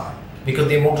showrooms are, because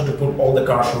they wanted to put all the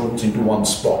car showrooms into one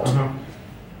spot. Mm-hmm.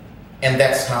 And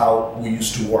that's how we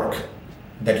used to work,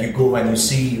 that you go and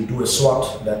you do a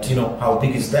SWOT, that how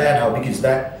big is that,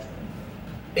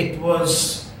 it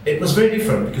was very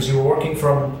different, because you were working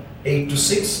from 8 to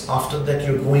 6. After that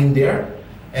you're going there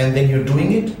and then you're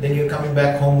doing it, then you're coming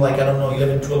back home like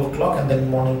 11, 12 o'clock, and then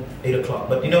morning 8 o'clock.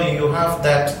 But you have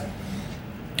that,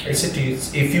 I said to you,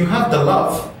 if you have the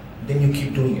love, then you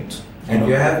keep doing it. And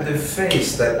you have the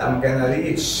faith that I'm gonna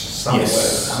reach somewhere.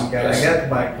 Yes. I'm gonna get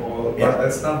my goal, but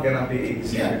it's not gonna be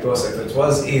easy, because if it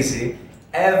was easy,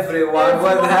 everyone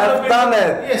would have done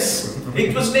it. Yes,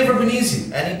 it was never been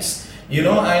easy, and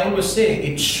I always say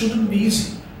it shouldn't be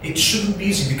easy. It shouldn't be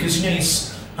easy because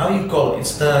it's how you call it.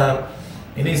 It's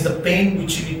the pain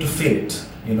which you need to feel it.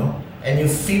 And you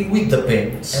feel with the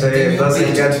pain. Say it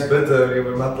doesn't get bitter, you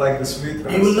will not like the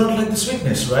sweetness. You will not like the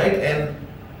sweetness, right?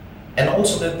 And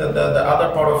also the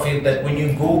other part of it, that when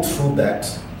you go through that,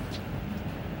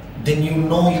 then you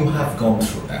have gone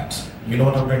through that. You know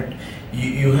what I mean?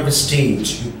 You have a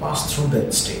stage, you passed through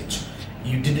that stage.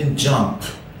 You didn't jump.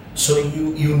 So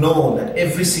you know that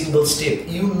every single step,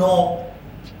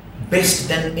 best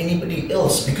than anybody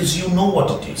else, because you know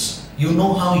what it is. You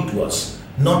know how it was.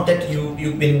 Not that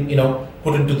you've been,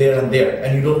 put into there and there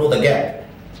and you don't know the gap.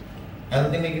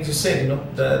 And then like you said,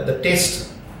 the taste,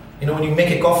 when you make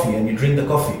a coffee and you drink the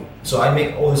coffee. So I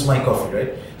make always my coffee,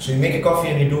 right? So you make a coffee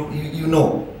and you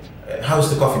know how's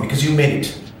the coffee because you made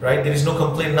it, right? There is no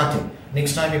complaint, nothing.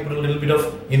 Next time you put a little bit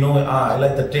of, I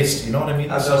like the taste, you know what I mean?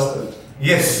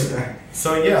 Yes.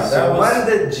 So yeah. So when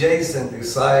did Jason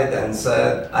decide and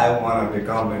said, I want to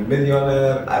become a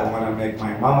millionaire, I want to make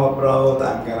my mama proud,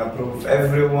 I'm going to prove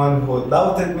everyone who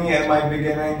doubted me at my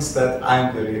beginnings that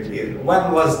I'm the real deal?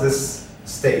 When was this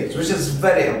stage, which is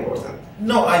very important?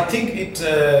 No, I think it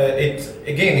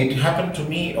happened to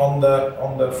me on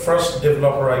the first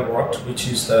developer I worked, which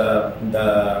is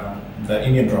the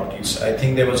Indian properties. I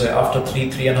think there was after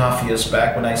 3.5 years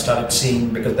back when I started seeing,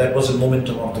 because that was a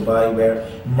momentum of Dubai where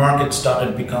market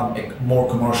started become more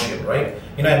commercial, right?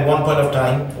 At one point of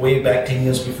time, way back 10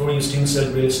 years before, you still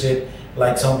sell real estate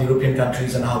like some of the European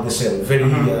countries and how they sell, very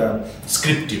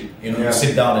scripted, you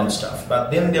sit down and stuff. But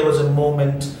then there was a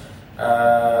moment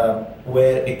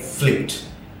where it flipped.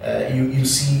 You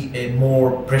see a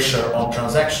more pressure on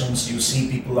transactions. You see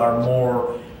people are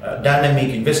more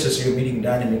dynamic investors. You're meeting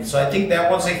dynamic. So I think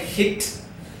that was a hit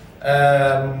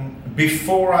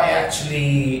before I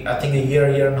think a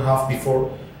year and a half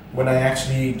before when I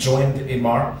actually joined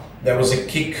Emaar. There was a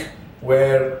kick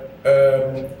where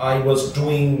I was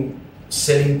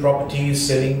selling properties,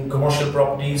 selling commercial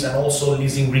properties, and also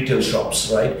leasing retail shops,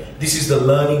 right? This is the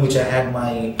learning which I had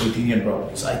with Indian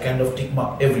properties. I kind of tick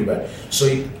mark everywhere. So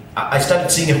I started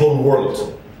seeing a whole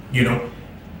world,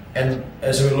 and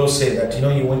as we will say that,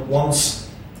 once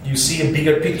you see a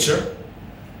bigger picture,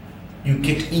 you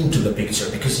get into the picture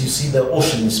because you see the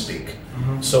ocean is big.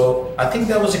 Mm-hmm. So I think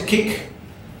that was a kick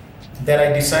that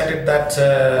I decided that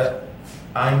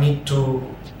I need to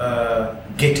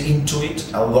get into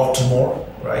it a lot more,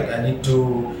 right? I need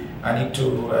to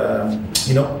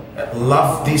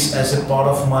love this as a part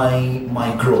of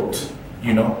my growth,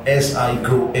 as I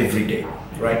grow every day,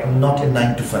 right? Not a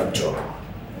 9-to-5 job.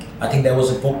 I think that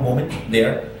was a moment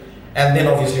there, and then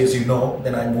obviously, as you know,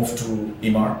 then I moved to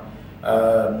Emaar.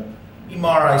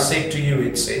 Emaar, I say to you,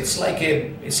 it's like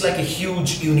a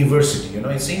huge university,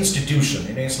 it's an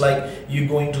institution, it's like you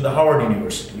going to the Harvard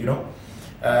University,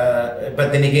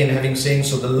 But then again, having said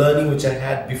so, the learning which I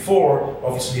had before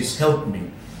obviously has helped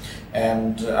me.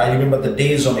 And I remember the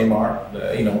days on Emaar,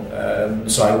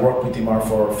 so I worked with Emaar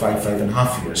for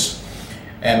 5.5 years.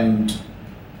 And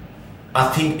I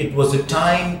think it was a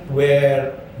time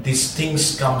where these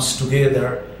things comes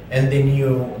together, and then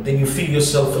you feel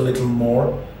yourself a little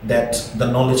more, that the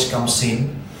knowledge comes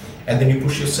in, and then you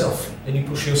push yourself.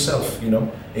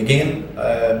 Again,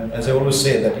 as I always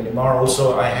say, that in Emaar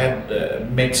also I had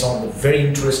met some very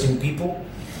interesting people,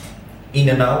 in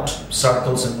and out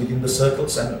circles and within the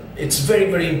circles, and it's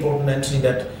very, very important actually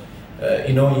that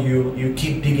you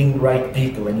keep digging right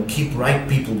people and you keep right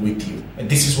people with you, and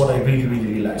this is what I really,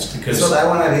 really realized. Because so I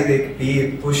want to really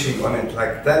be pushing on it.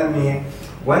 Like, tell me,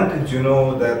 when did you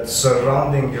know that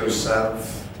surrounding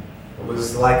yourself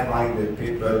with like-minded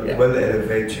people will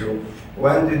elevate you?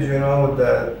 When did you know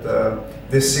that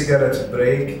the cigarette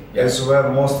break is where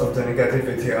most of the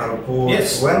negativity are poured?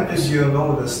 Yes. When did you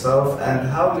know the stuff, and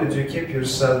how did you keep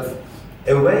yourself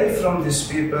away from these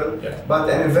people, but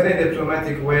in a very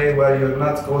diplomatic way where you're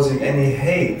not causing any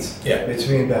hate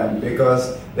between them?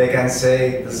 Because they can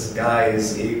say, this guy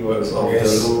is egos off the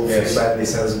roof, he badly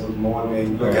says good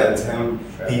morning, look at him,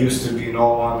 he used to be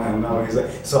no one and now he's like...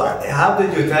 So how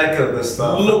did you tackle this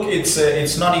stuff? Look,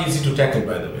 it's not easy to tackle,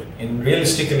 by the way. And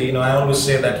realistically, I always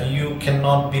say that you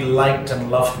cannot be liked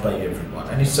and loved by everyone,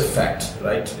 and it's a fact,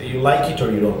 right? You like it or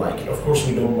you don't like it. Of course,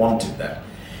 we don't want it that.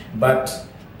 But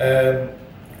the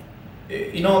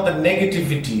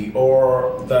negativity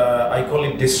or I call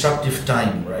it destructive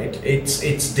time, right?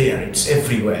 It's there, it's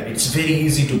everywhere. It's very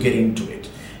easy to get into it.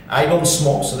 I don't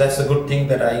smoke, so that's a good thing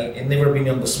that I never been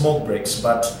on the smoke breaks,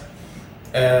 but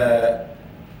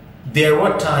there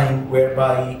were times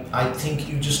whereby I think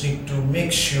you just need to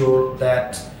make sure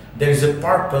that there is a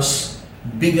purpose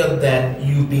bigger than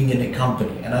you being in a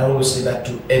company. And I always say that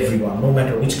to everyone, no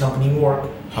matter which company you work,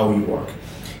 how you work.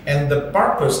 And the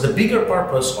purpose, the bigger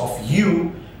purpose of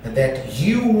you, that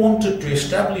you wanted to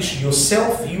establish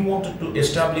yourself, you wanted to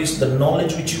establish the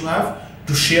knowledge which you have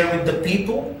to share with the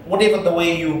people, whatever the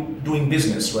way you doing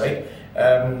business, right?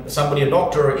 Somebody, a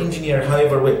doctor or engineer,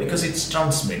 however way, because it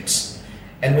transmits.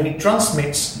 And when it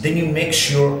transmits, then you make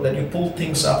sure that you pull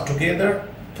things up together,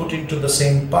 put into the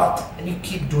same path, and you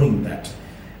keep doing that.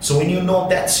 So when you know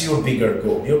that's your bigger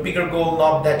goal,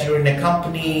 not that you're in a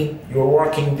company, you're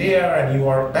working there and you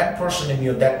are that person and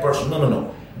you're that person.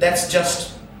 No. That's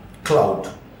just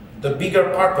cloud. The bigger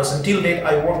purpose, until date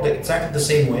I worked exactly the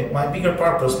same way. My bigger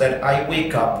purpose that I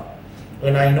wake up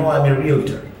and I know I'm a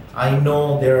realtor. I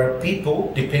know there are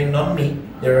people depend on me.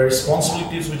 There are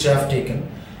responsibilities which I have taken.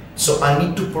 So I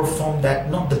need to perform that,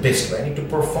 not the best way. I need to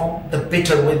perform the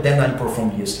better way than I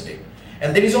performed yesterday.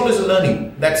 And there is always a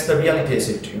learning. That's the reality I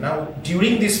said to you. Now,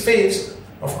 during this phase,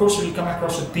 of course, you'll come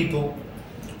across with people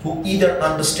who either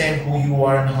understand who you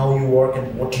are and how you work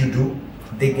and what you do.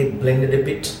 They get blended a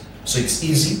bit, so it's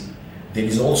easy. There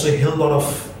is also a hell lot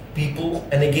of people,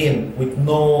 and again, with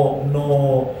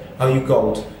no how you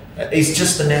call it, it's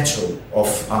just the natural of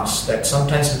us that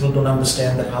sometimes people don't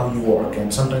understand that how you work,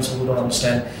 and sometimes people don't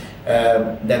understand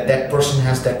that person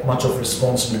has that much of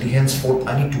responsibility. Henceforth,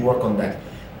 I need to work on that.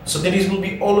 So will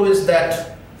be always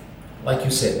that, like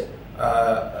you said,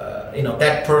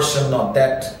 that person or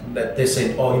that they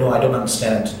say, I don't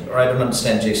understand, or I don't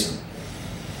understand Jason.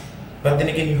 But then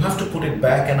again, you have to put it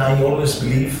back, and I always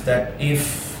believe that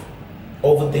if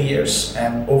over the years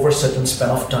and over a certain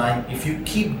span of time, if you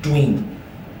keep doing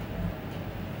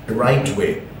the right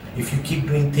way, if you keep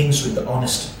doing things with the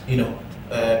honest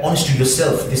to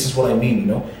yourself, this is what I mean,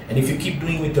 and if you keep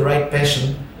doing with the right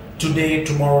passion, today,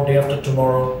 tomorrow, day after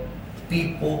tomorrow,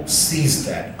 people sees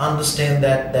that, understand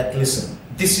that listen,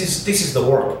 this is the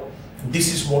work,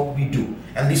 this is what we do,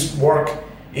 and this work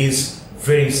is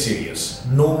very serious,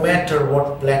 no matter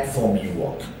what platform you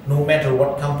work, no matter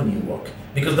what company you work,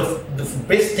 because the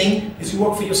best thing is you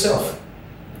work for yourself,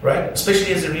 right?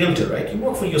 Especially as a realtor, right? You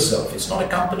work for yourself. It's not a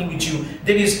company which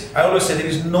I always say there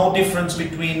is no difference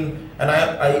between, and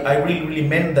I really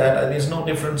meant that, there's no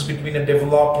difference between a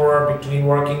developer, between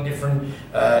working different,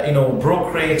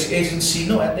 brokerage, agency.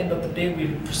 No, at the end of the day, we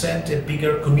represent a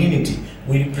bigger community.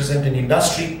 We represent an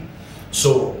industry.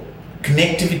 So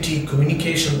connectivity,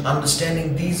 communication,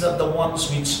 understanding, these are the ones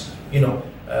which,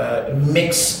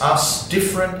 makes us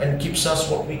different and keeps us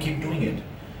what we keep doing it.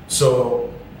 So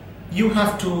you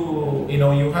have to,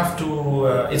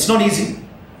 it's not easy.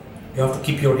 You have to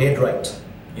keep your head right.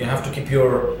 You have to keep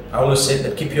I always say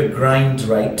that keep your grind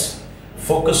right.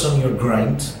 Focus on your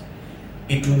grind.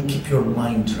 It will keep your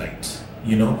mind right.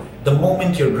 The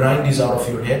moment your grind is out of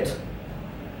your head,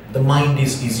 the mind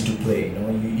is easy to play.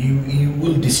 You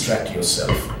will distract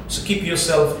yourself. So keep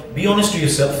yourself, be honest to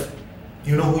yourself.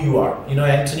 You know who you are.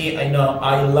 Anthony,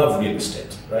 I love real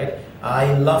estate, right?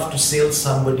 I love to sell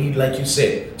somebody, like you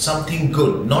said, something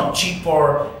good, not cheap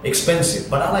or expensive,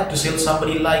 but I like to sell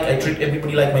somebody like I treat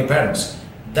everybody like my parents.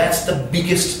 That's the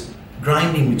biggest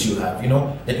grinding which you have,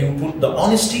 that you put the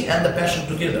honesty and the passion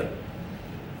together.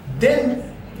 Then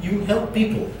you help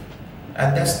people.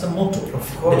 And that's the motto.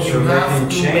 Of course, you have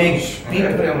to change make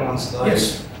people. Everyone's life.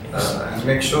 Yes. And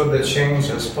make sure the change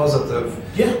is positive.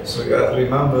 Yeah. So you are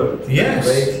remembered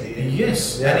greatly.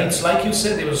 Yes. Yeah. And it's like you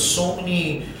said, there were so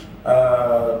many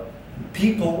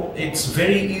people. It's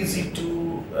very easy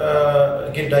to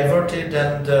get diverted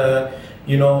and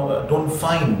don't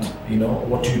find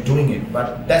what you're doing it.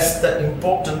 But that's the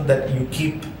important that you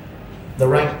keep the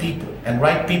right people. And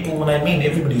right people, when I mean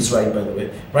everybody's right, by the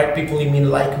way. Right people, you mean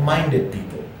like-minded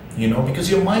people. Because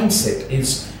your mindset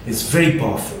is very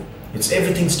powerful.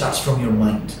 Everything starts from your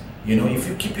mind. If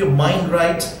you keep your mind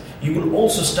right, you will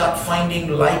also start finding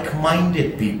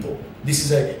like-minded people. This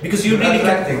is because you're really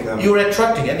attracting them. You're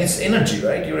attracting, and it's energy,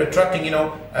 right? You're attracting,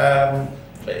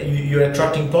 you're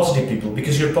attracting positive people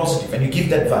because you're positive, and you give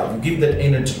that vibe, you give that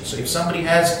energy. So if somebody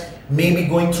has maybe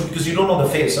going through, because you don't know the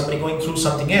phase, somebody going through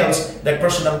something else, that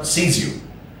person sees you,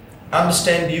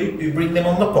 understand you, you bring them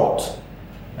on the pot,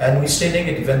 and we stay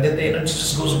negative, and then the energy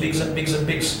just goes bigs and bigs and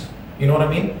bigs. You know what I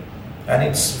mean? And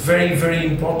it's very, very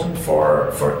important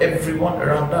for everyone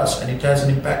around us, and it has an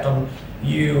impact on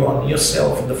you, on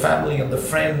yourself, on the family, on the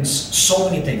friends, so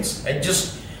many things. And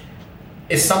just,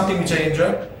 it's something which I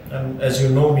enjoy, and as you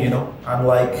know me, I'm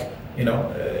like,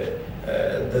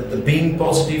 the being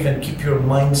positive and keep your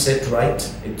mindset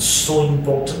right. It's so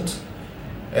important,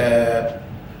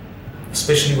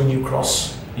 especially when you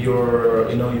cross your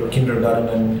kindergarten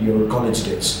and your college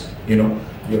days. You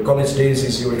Your college days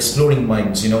is your exploring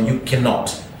minds. You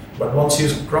cannot. But once you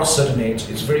cross certain age,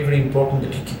 it's very, very important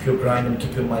that you keep your grind and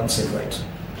keep your mindset right,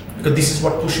 because this is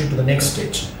what pushes you to the next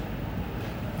stage.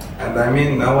 And I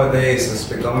mean, nowadays it's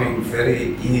becoming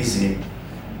very easy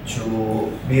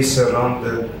to be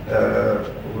surrounded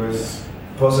with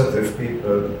positive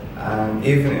people, and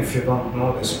even if you don't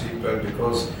know these people,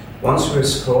 because once we're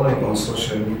scrolling on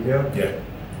social media,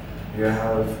 you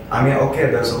have, I mean, okay,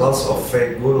 there's lots of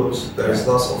fake gurus, there's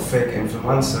lots of fake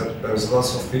influencers, there's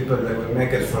lots of people that will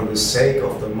make it for the sake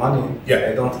of the money.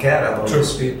 They don't care about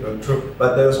those people.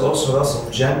 But there's also lots of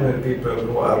genuine people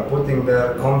who are putting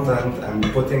their content and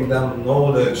putting them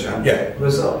knowledge and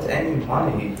without any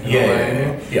money. You know what I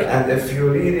mean? And if you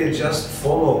really just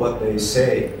follow what they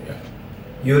say,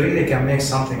 you really can make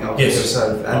something out of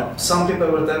yourself. And some people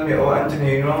will tell me, oh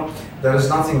Anthony, there is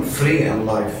nothing free in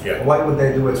life. Why would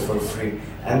they do it for free?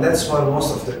 And that's why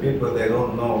most of the people, they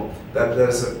don't know that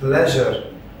there's a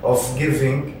pleasure of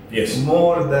giving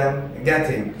more than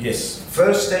getting.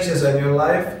 First stages in your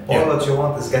life, all that you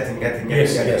want is getting.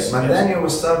 But then you will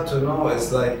start to know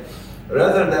it's like,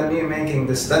 rather than me making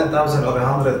this 10,000 or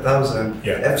 100,000,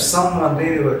 if someone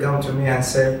really will come to me and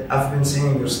say, I've been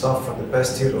seeing your stuff for the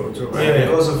past year or two, and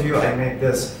because of you I made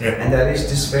this, and I reached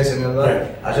this phase in your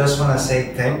life, I just want to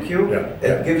say thank you.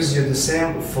 It gives you the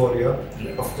same euphoria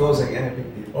of closing any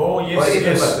big deal. Oh yes, or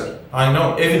even better. I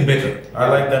know, even better. I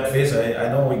like that phase. I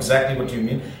know exactly what you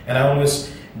mean, and I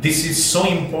always, this is so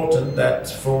important that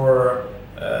for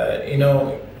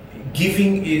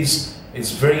giving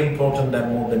is very important than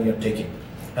more than you're taking.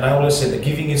 And I always say the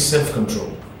giving is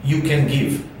self-control. You can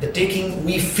give. The taking,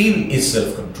 we feel, is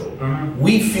self-control.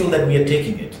 We feel that we are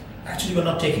taking it. Actually, we're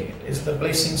not taking it. It's the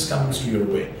blessings coming to your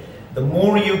way. The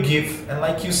more you give, and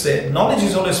like you said, knowledge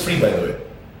is always free, by the way.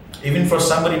 Even for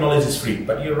somebody, knowledge is free.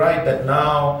 But you're right that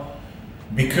now,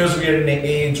 because we are in an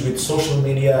age with social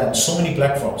media and so many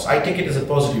platforms, I take it as a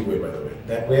positive way, by the way.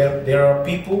 That where there are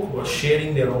people who are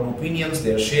sharing their own opinions,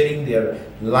 they're sharing their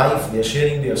life, they're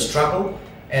sharing their struggle,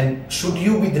 and should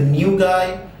you be the new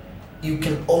guy, you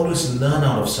can always learn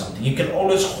out of something. You can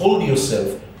always hold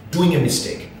yourself doing a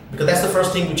mistake, because that's the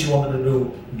first thing which you wanted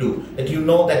to do. That you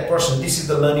know that person, this is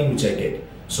the learning which I get.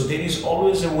 So there is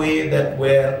always a way that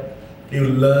where you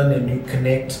learn and you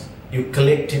connect, you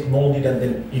collect it, mold it, and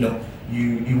then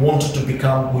you wanted to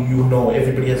become who you know.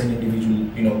 Everybody has an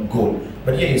individual goal.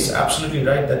 But yeah, it's absolutely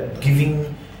right that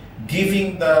giving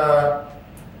the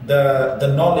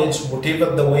knowledge,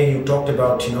 whatever the way you talked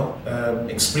about,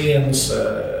 experience,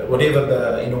 whatever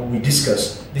we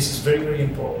discuss, this is very, very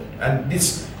important. And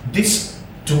this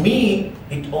to me,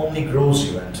 it only grows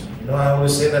you, Anthony. I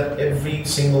always say that every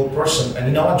single person, and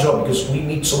in our job, because we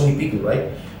meet so many people,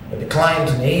 right? The client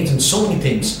and aides and so many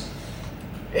things,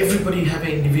 everybody have an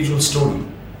individual story.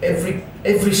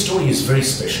 Every story is very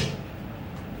special.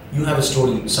 You have a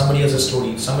story, somebody has a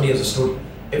story, somebody has a story.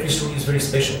 Every story is very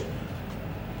special.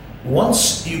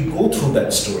 Once you go through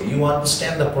that story, you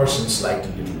understand the person slightly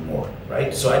a little more,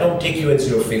 right? So I don't take you as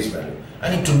your face value.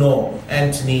 I need to know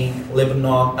Anthony,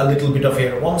 Lebanon, a little bit of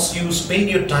here. Once you spend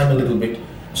your time a little bit,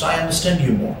 so I understand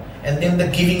you more. And then the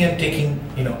giving and taking,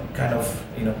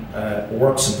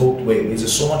 works both ways.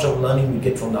 There's so much of learning we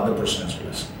get from the other person as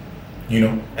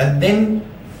well. And then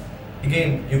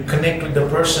again, you connect with the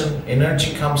person,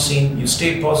 energy comes in, you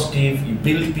stay positive, you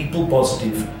build people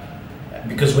positive.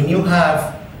 Because when you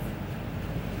have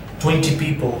 20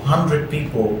 people, 100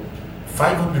 people,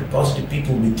 500 positive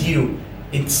people with you,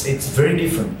 it's very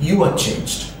different. You are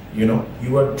changed,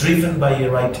 you are driven by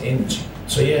your right energy.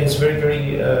 So yeah, it's very,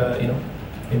 very,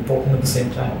 important at the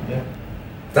same time, yeah.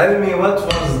 Tell me, what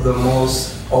was the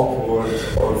most awkward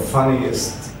or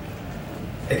funniest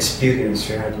experience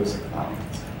you had with a client?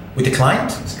 With the client?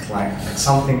 With a client. Like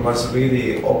something was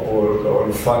really awkward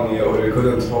or funny, or you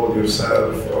couldn't hold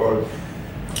yourself, or...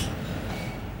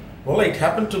 Well, it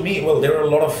happened to me. Well, there are a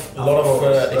lot of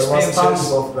experiences. There was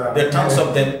tons of them. There are tons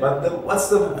of them. But what's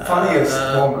the funniest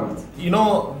moment?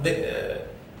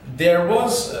 There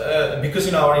was because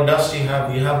in our industry we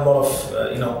have a lot of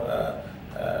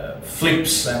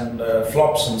flips and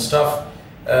flops and stuff.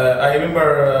 I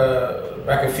remember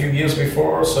back a few years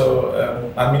before.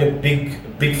 So I meet a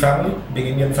big family, big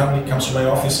Indian family, comes to my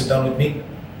office, sit down with me,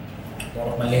 one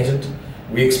of my agent.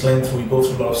 We we go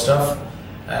through a lot of stuff.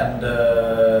 And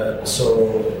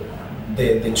so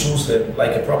they choose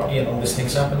like a property, and all these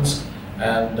things happens,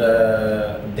 and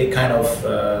they kind of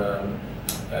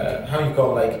how you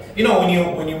call, like,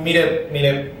 when you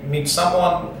meet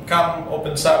someone, come,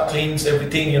 opens up, cleans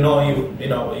everything,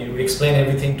 you explain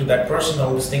everything to that person,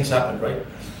 all these things happen, right?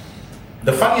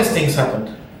 The funniest things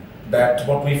happened, that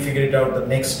what we figured out the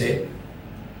next day,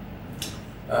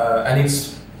 and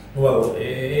it's well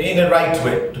in a right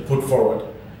way to put forward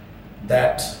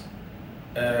that.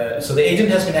 So the agent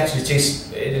has been actually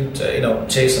chase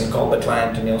and call the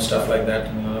client and stuff like that.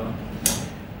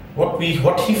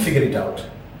 What he figured it out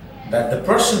that the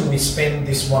person we spend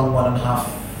this 1.5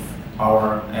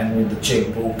 hour and with the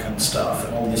checkbook and stuff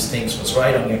and all these things was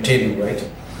right on your table, right?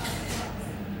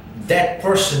 That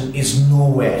person is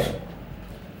nowhere.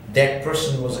 That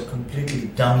person was a completely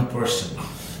dummy person,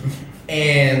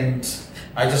 and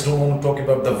I just don't want to talk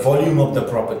about the volume of the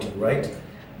property, right?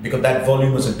 Because that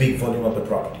volume was a big volume of the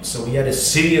property. So we had a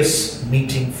serious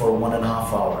meeting for 1.5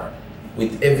 hour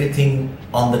with everything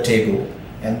on the table.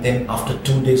 And then after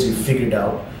 2 days, we figured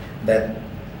out that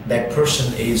that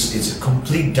person is a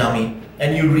complete dummy,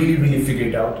 and you really figured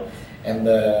it out.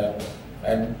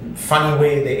 And funny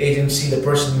way, the agent see the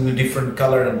person in a different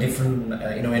color and different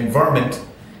environment.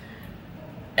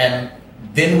 And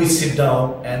then we sit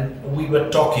down and we were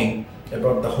talking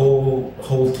about the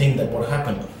whole thing that what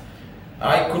happened.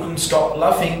 I couldn't stop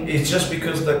laughing. It's just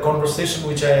because the conversation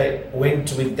which I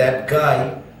went with that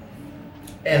guy,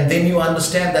 and then you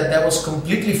understand that was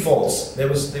completely false. There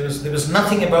was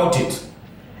nothing about it,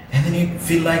 and then you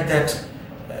feel like that.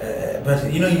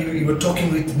 But you were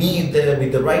talking with me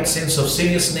with the right sense of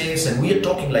seriousness, and we are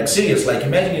talking like serious. Like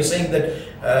imagine you're saying that,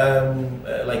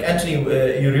 like Anthony,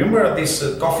 you remember this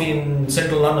coffee in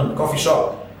Central London coffee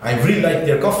shop? I really like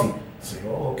their coffee. Say,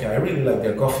 oh, okay, I really like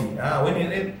their coffee.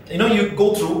 When you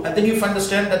go through, and then you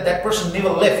understand that person never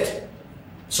left.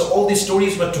 So all these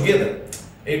stories were together.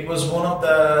 It was one of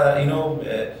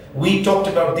the, we talked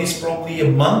about this probably a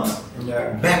month,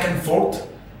 back and forth,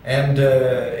 and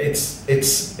it's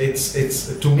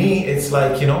to me it's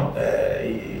like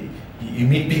you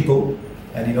meet people,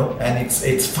 and and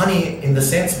it's funny in the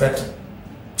sense that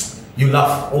you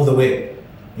laugh all the way,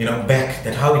 back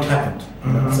that how it happened.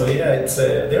 Mm-hmm. So yeah, it's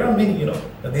there are many.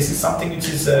 This is something which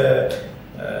is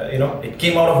it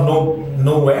came out of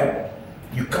nowhere.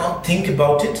 You can't think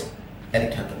about it, and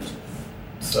it happened.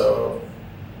 So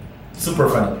super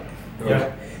funny.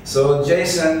 Yeah. So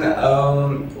Jason,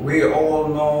 we all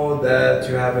know that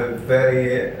you have a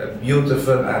very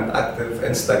beautiful and active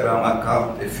Instagram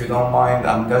account. If you don't mind,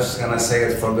 I'm just gonna say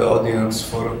it for the audience,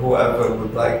 for whoever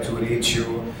would like to reach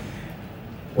you,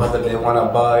 whether they want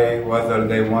to buy, whether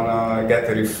they want to get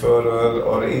a referral,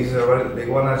 or either they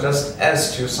want to just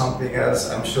ask you something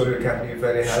else. I'm sure you can be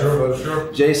very helpful.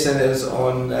 Sure. Jason is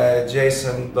on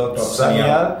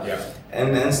jason.sanyal. Yeah.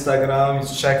 And Instagram,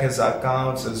 check his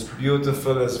accounts. It's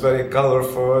beautiful. It's very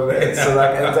colorful. It's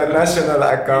like international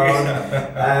account.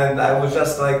 And I would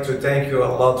just like to thank you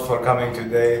a lot for coming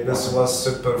today. This was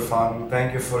super fun.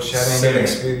 Thank you for sharing your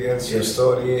experience, your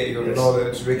story, your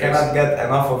knowledge. We cannot get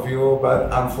enough of you,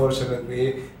 but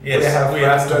unfortunately, we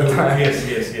have to time.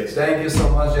 Yes. Thank you so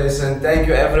much, Jason. Thank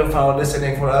you everyone for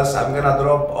listening for us. I'm gonna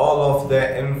drop all of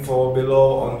the info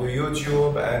below on the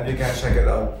YouTube, and you can check it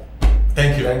out.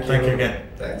 Thank you. Thank you again.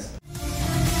 Thanks.